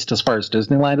 at least as far as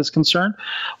Disneyland is concerned,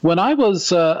 when I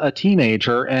was a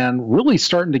teenager and really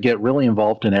starting to get really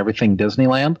involved in everything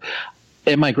Disneyland,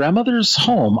 in my grandmother's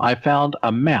home, I found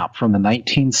a map from the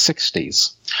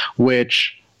 1960s,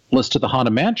 which listed the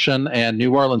Haunted Mansion and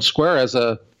New Orleans Square as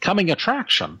a coming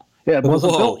attraction. It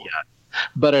wasn't built yet.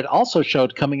 But it also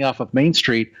showed coming off of Main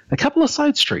Street a couple of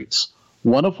side streets,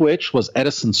 one of which was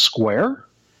Edison Square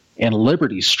and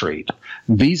Liberty Street.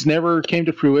 These never came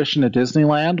to fruition at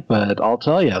Disneyland, but I'll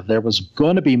tell you, there was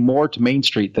going to be more to Main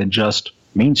Street than just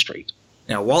Main Street.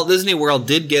 Now, Walt Disney World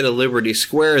did get a Liberty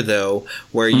Square, though,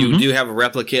 where you do have a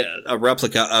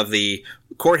replica of the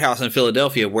courthouse in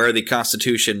Philadelphia where the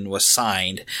Constitution was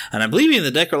signed. And I believe even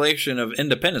the Declaration of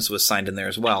Independence was signed in there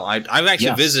as well. I've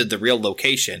actually visited the real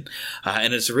location,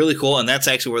 and it's really cool. And that's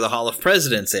actually where the Hall of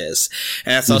Presidents is.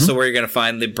 And that's also where you're going to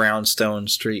find the brownstone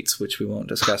streets, which we won't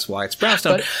discuss why it's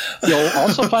brownstone. But you'll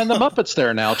also find the Muppets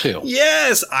there now, too.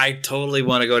 Yes! I totally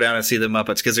want to go down and see the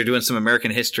Muppets because they're doing some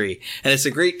American history. And it's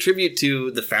a great tribute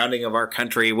to the founding of our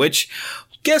country, which,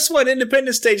 guess what?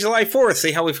 Independence Day, July 4th.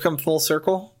 See how we've come full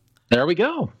circle? There we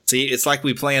go. See, it's like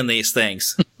we plan these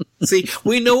things. See,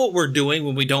 we know what we're doing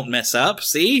when we don't mess up.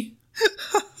 See?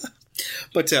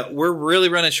 But we're really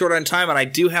running short on time, and I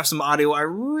do have some audio I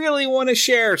really want to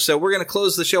share. So we're going to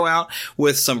close the show out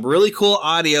with some really cool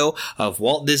audio of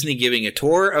Walt Disney giving a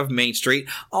tour of Main Street.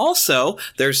 Also,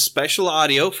 there's special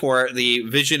audio for the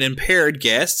vision impaired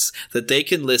guests that they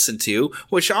can listen to,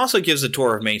 which also gives a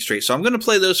tour of Main Street. So I'm going to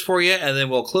play those for you, and then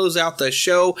we'll close out the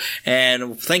show.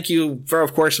 And thank you,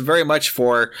 of course, very much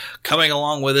for coming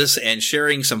along with us and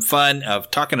sharing some fun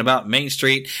of talking about Main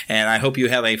Street. And I hope you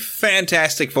have a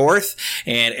fantastic 4th.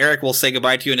 And Eric will say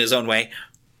goodbye to you in his own way.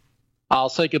 I'll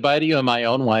say goodbye to you in my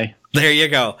own way. There you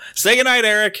go. Say goodnight,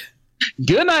 Eric.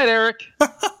 Good night, Eric.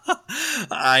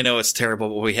 I know it's terrible,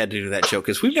 but we had to do that joke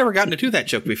because we've never gotten to do that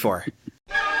joke before.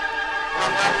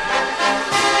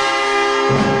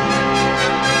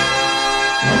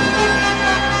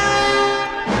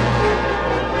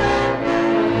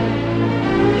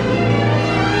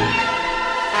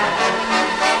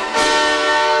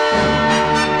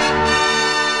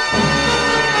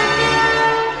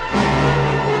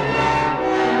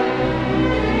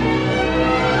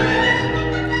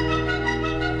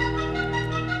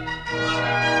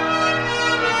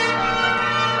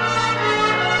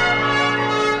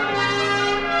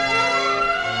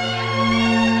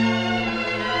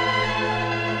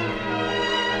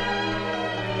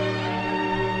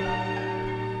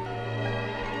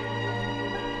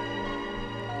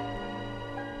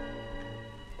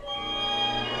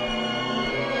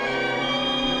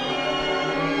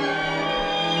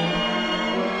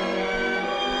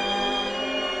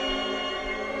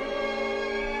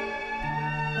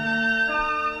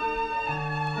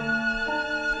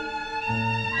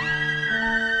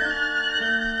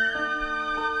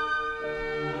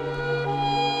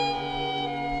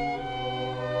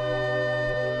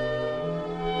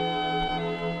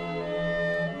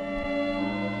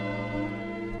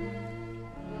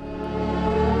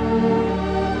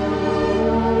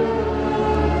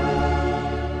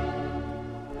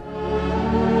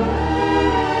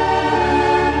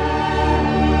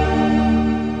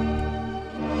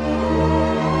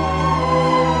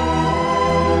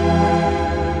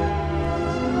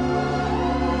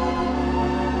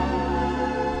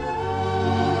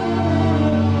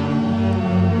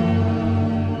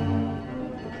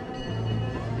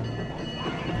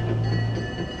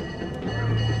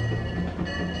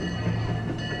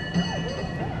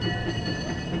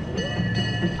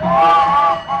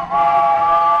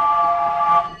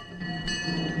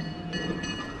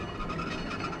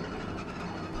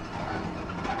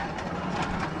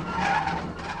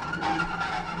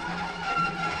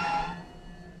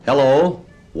 Hello,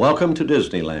 welcome to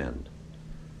Disneyland.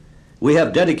 We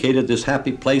have dedicated this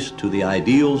happy place to the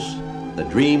ideals, the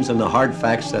dreams, and the hard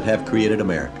facts that have created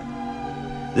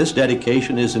America. This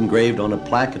dedication is engraved on a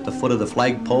plaque at the foot of the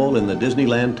flagpole in the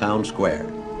Disneyland Town Square.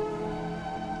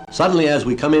 Suddenly, as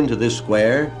we come into this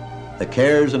square, the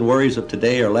cares and worries of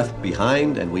today are left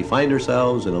behind, and we find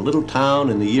ourselves in a little town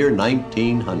in the year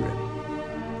 1900.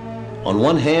 On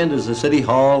one hand is the City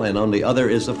Hall, and on the other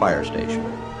is the fire station.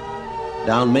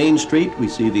 Down Main Street, we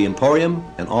see the Emporium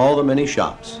and all the many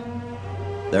shops.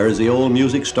 There is the old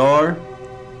music store,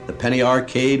 the Penny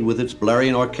Arcade with its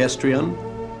blaring orchestrion,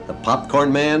 the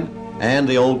Popcorn Man, and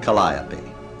the old Calliope.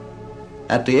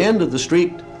 At the end of the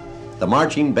street, the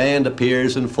marching band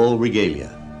appears in full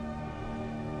regalia.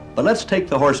 But let's take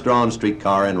the horse-drawn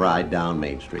streetcar and ride down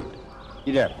Main Street.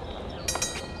 You there?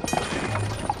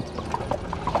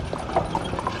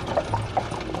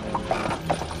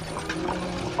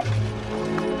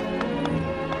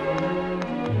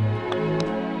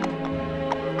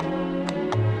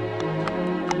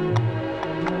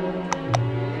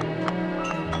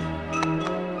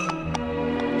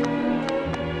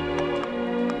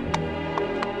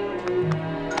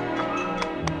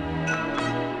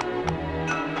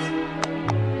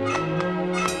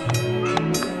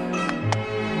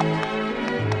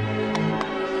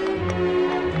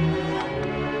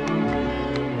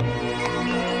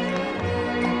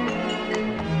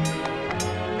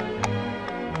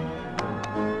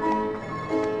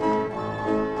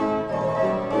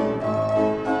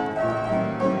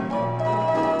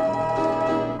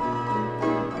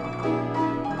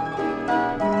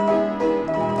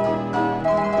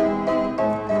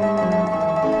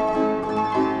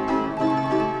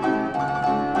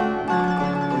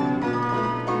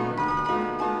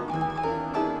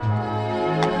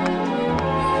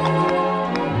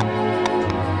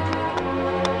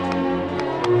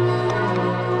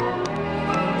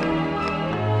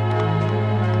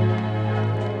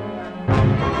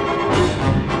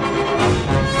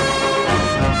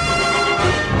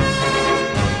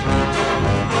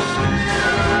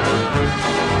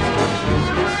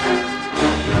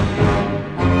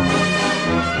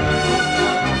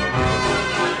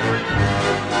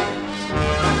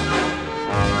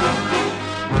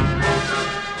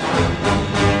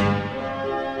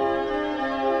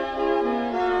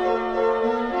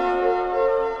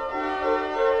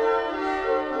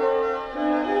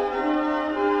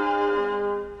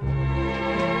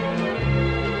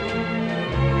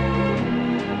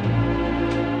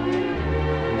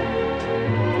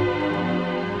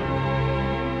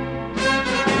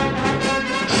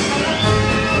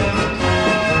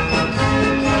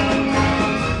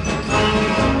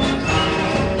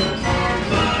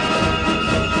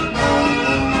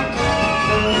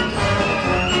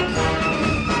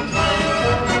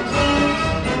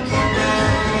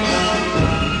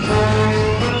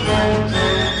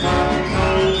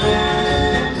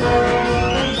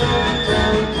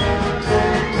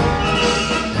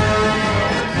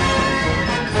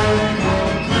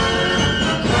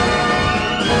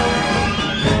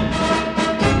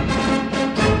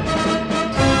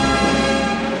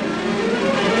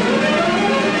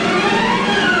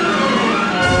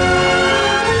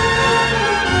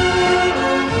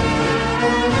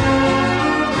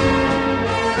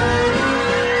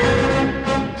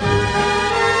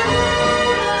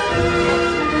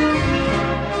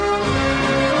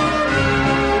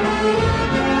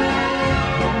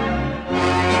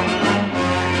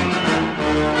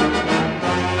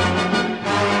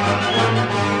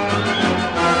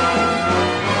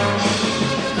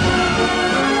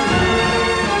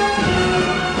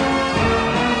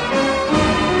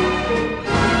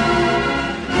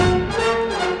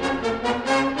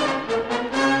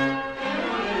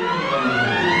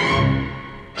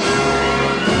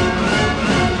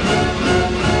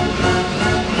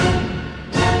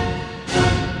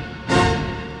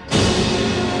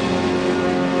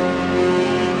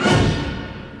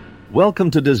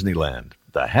 Welcome to Disneyland,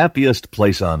 the happiest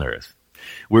place on earth.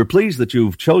 We're pleased that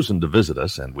you've chosen to visit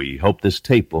us, and we hope this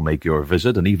tape will make your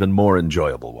visit an even more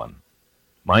enjoyable one.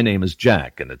 My name is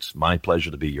Jack, and it's my pleasure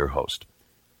to be your host.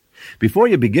 Before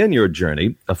you begin your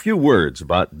journey, a few words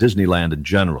about Disneyland in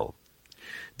general.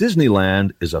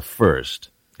 Disneyland is a first,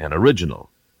 an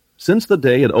original. Since the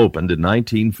day it opened in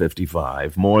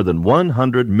 1955, more than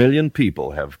 100 million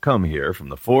people have come here from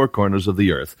the four corners of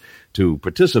the earth to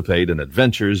participate in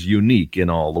adventures unique in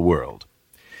all the world.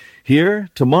 Here,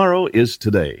 tomorrow is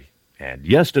today, and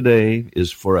yesterday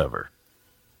is forever.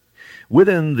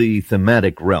 Within the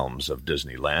thematic realms of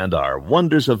Disneyland are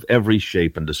wonders of every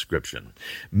shape and description,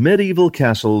 medieval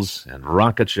castles and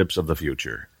rocket ships of the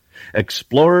future,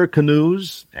 explorer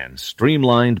canoes and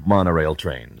streamlined monorail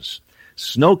trains,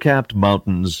 snow-capped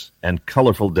mountains and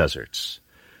colorful deserts,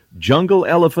 jungle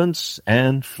elephants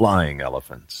and flying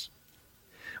elephants.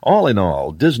 All in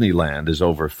all, Disneyland is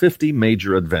over 50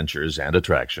 major adventures and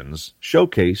attractions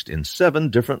showcased in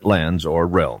 7 different lands or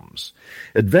realms: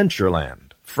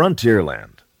 Adventureland,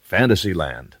 Frontierland,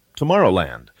 Fantasyland,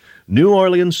 Tomorrowland, New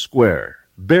Orleans Square,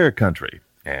 Bear Country,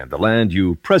 and the land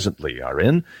you presently are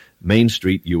in, Main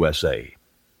Street, USA.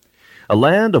 A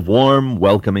land of warm,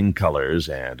 welcoming colors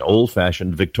and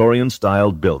old-fashioned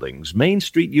Victorian-styled buildings, Main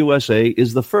Street, USA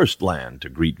is the first land to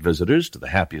greet visitors to the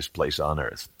happiest place on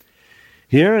earth.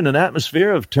 Here, in an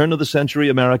atmosphere of turn-of-the-century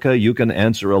America, you can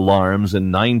answer alarms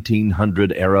in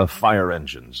 1900-era fire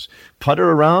engines,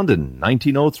 putter around in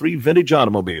 1903 vintage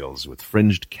automobiles with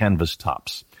fringed canvas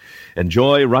tops,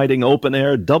 enjoy riding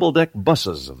open-air double-deck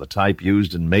buses of the type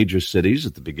used in major cities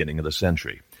at the beginning of the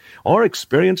century, or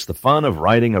experience the fun of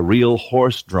riding a real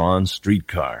horse-drawn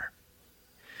streetcar.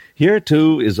 Here,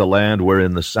 too, is a land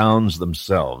wherein the sounds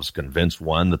themselves convince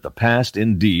one that the past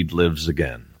indeed lives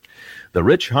again. The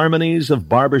rich harmonies of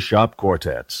barbershop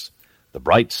quartets, the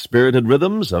bright spirited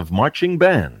rhythms of marching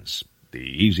bands, the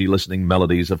easy-listening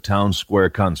melodies of town square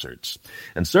concerts,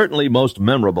 and certainly most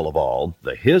memorable of all,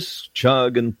 the hiss,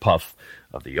 chug, and puff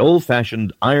of the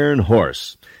old-fashioned iron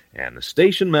horse, and the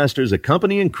station master's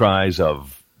accompanying cries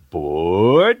of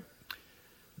board.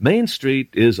 Main Street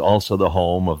is also the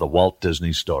home of the Walt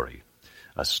Disney Story,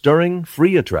 a stirring,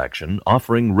 free attraction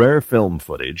offering rare film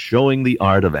footage showing the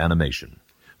art of animation,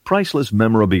 priceless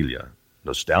memorabilia,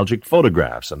 nostalgic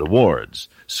photographs and awards,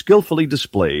 skillfully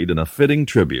displayed in a fitting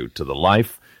tribute to the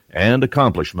life and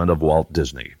accomplishment of Walt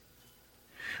Disney.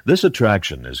 This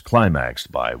attraction is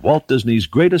climaxed by Walt Disney's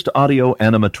greatest audio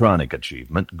animatronic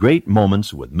achievement, Great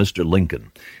Moments with Mr.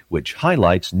 Lincoln, which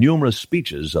highlights numerous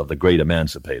speeches of the great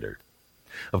emancipator.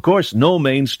 Of course, no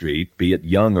Main Street, be it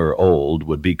young or old,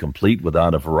 would be complete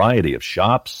without a variety of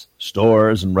shops,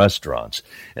 stores, and restaurants,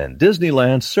 and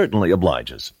Disneyland certainly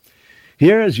obliges.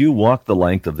 Here, as you walk the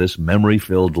length of this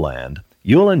memory-filled land,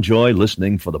 you'll enjoy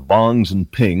listening for the bongs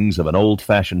and pings of an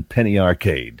old-fashioned penny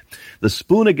arcade, the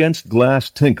spoon-against-glass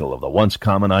tinkle of the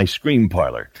once-common ice cream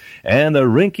parlor, and the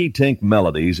rinky-tink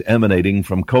melodies emanating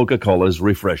from Coca-Cola's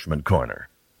refreshment corner.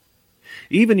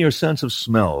 Even your sense of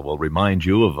smell will remind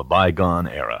you of a bygone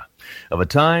era, of a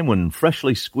time when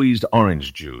freshly squeezed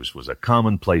orange juice was a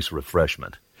commonplace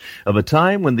refreshment, of a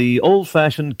time when the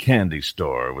old-fashioned candy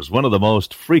store was one of the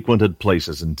most frequented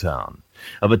places in town,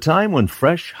 of a time when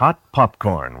fresh, hot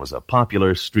popcorn was a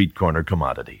popular street corner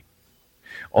commodity.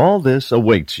 All this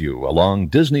awaits you along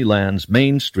Disneyland's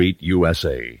Main Street,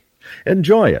 USA.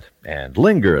 Enjoy it and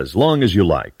linger as long as you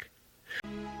like.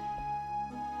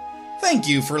 Thank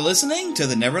you for listening to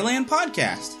the Neverland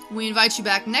Podcast. We invite you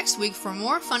back next week for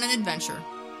more fun and adventure.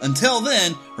 Until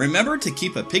then, remember to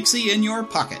keep a pixie in your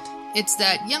pocket. It's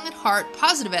that young at heart,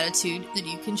 positive attitude that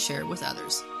you can share with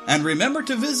others. And remember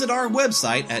to visit our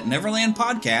website at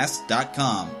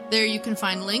neverlandpodcast.com. There you can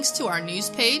find links to our news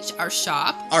page, our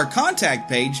shop, our contact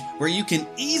page, where you can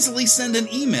easily send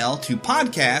an email to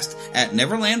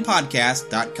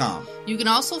podcast@neverlandpodcast.com. You can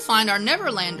also find our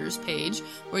Neverlanders page,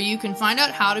 where you can find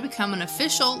out how to become an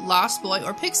official Lost Boy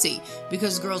or Pixie,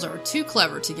 because girls are too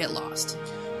clever to get lost.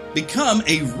 Become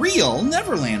a real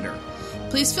Neverlander.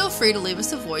 Please feel free to leave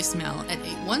us a voicemail at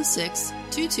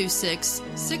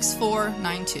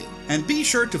 816-226-6492. And be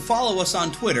sure to follow us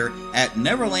on Twitter at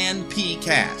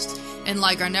NeverlandPcast. And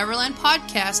like our Neverland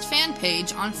Podcast fan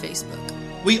page on Facebook.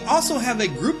 We also have a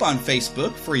group on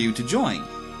Facebook for you to join.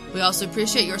 We also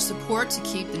appreciate your support to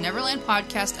keep the Neverland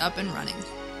Podcast up and running.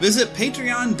 Visit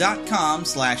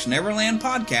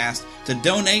patreon.com/NeverlandPodcast to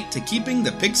donate to keeping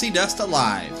the pixie dust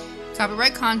alive.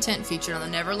 Copyright content featured on the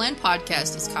Neverland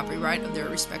Podcast is copyright of their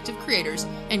respective creators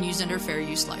and used under fair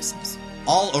use license.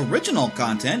 All original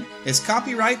content is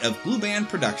copyright of Blue Band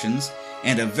Productions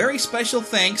And a very special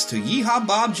thanks to Yeehaw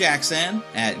Bob Jackson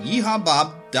at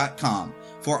yeehawbob.com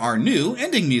for our new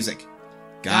ending music.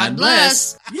 God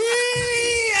bless.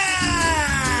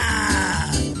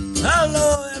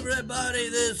 Hello, everybody.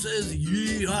 This is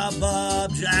Yeehaw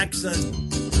Bob Jackson.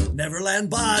 Neverland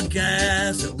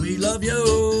Podcast, we love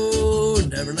you.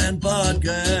 Neverland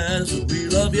Podcast, we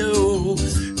love you.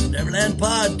 Neverland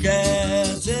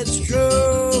Podcast, it's true.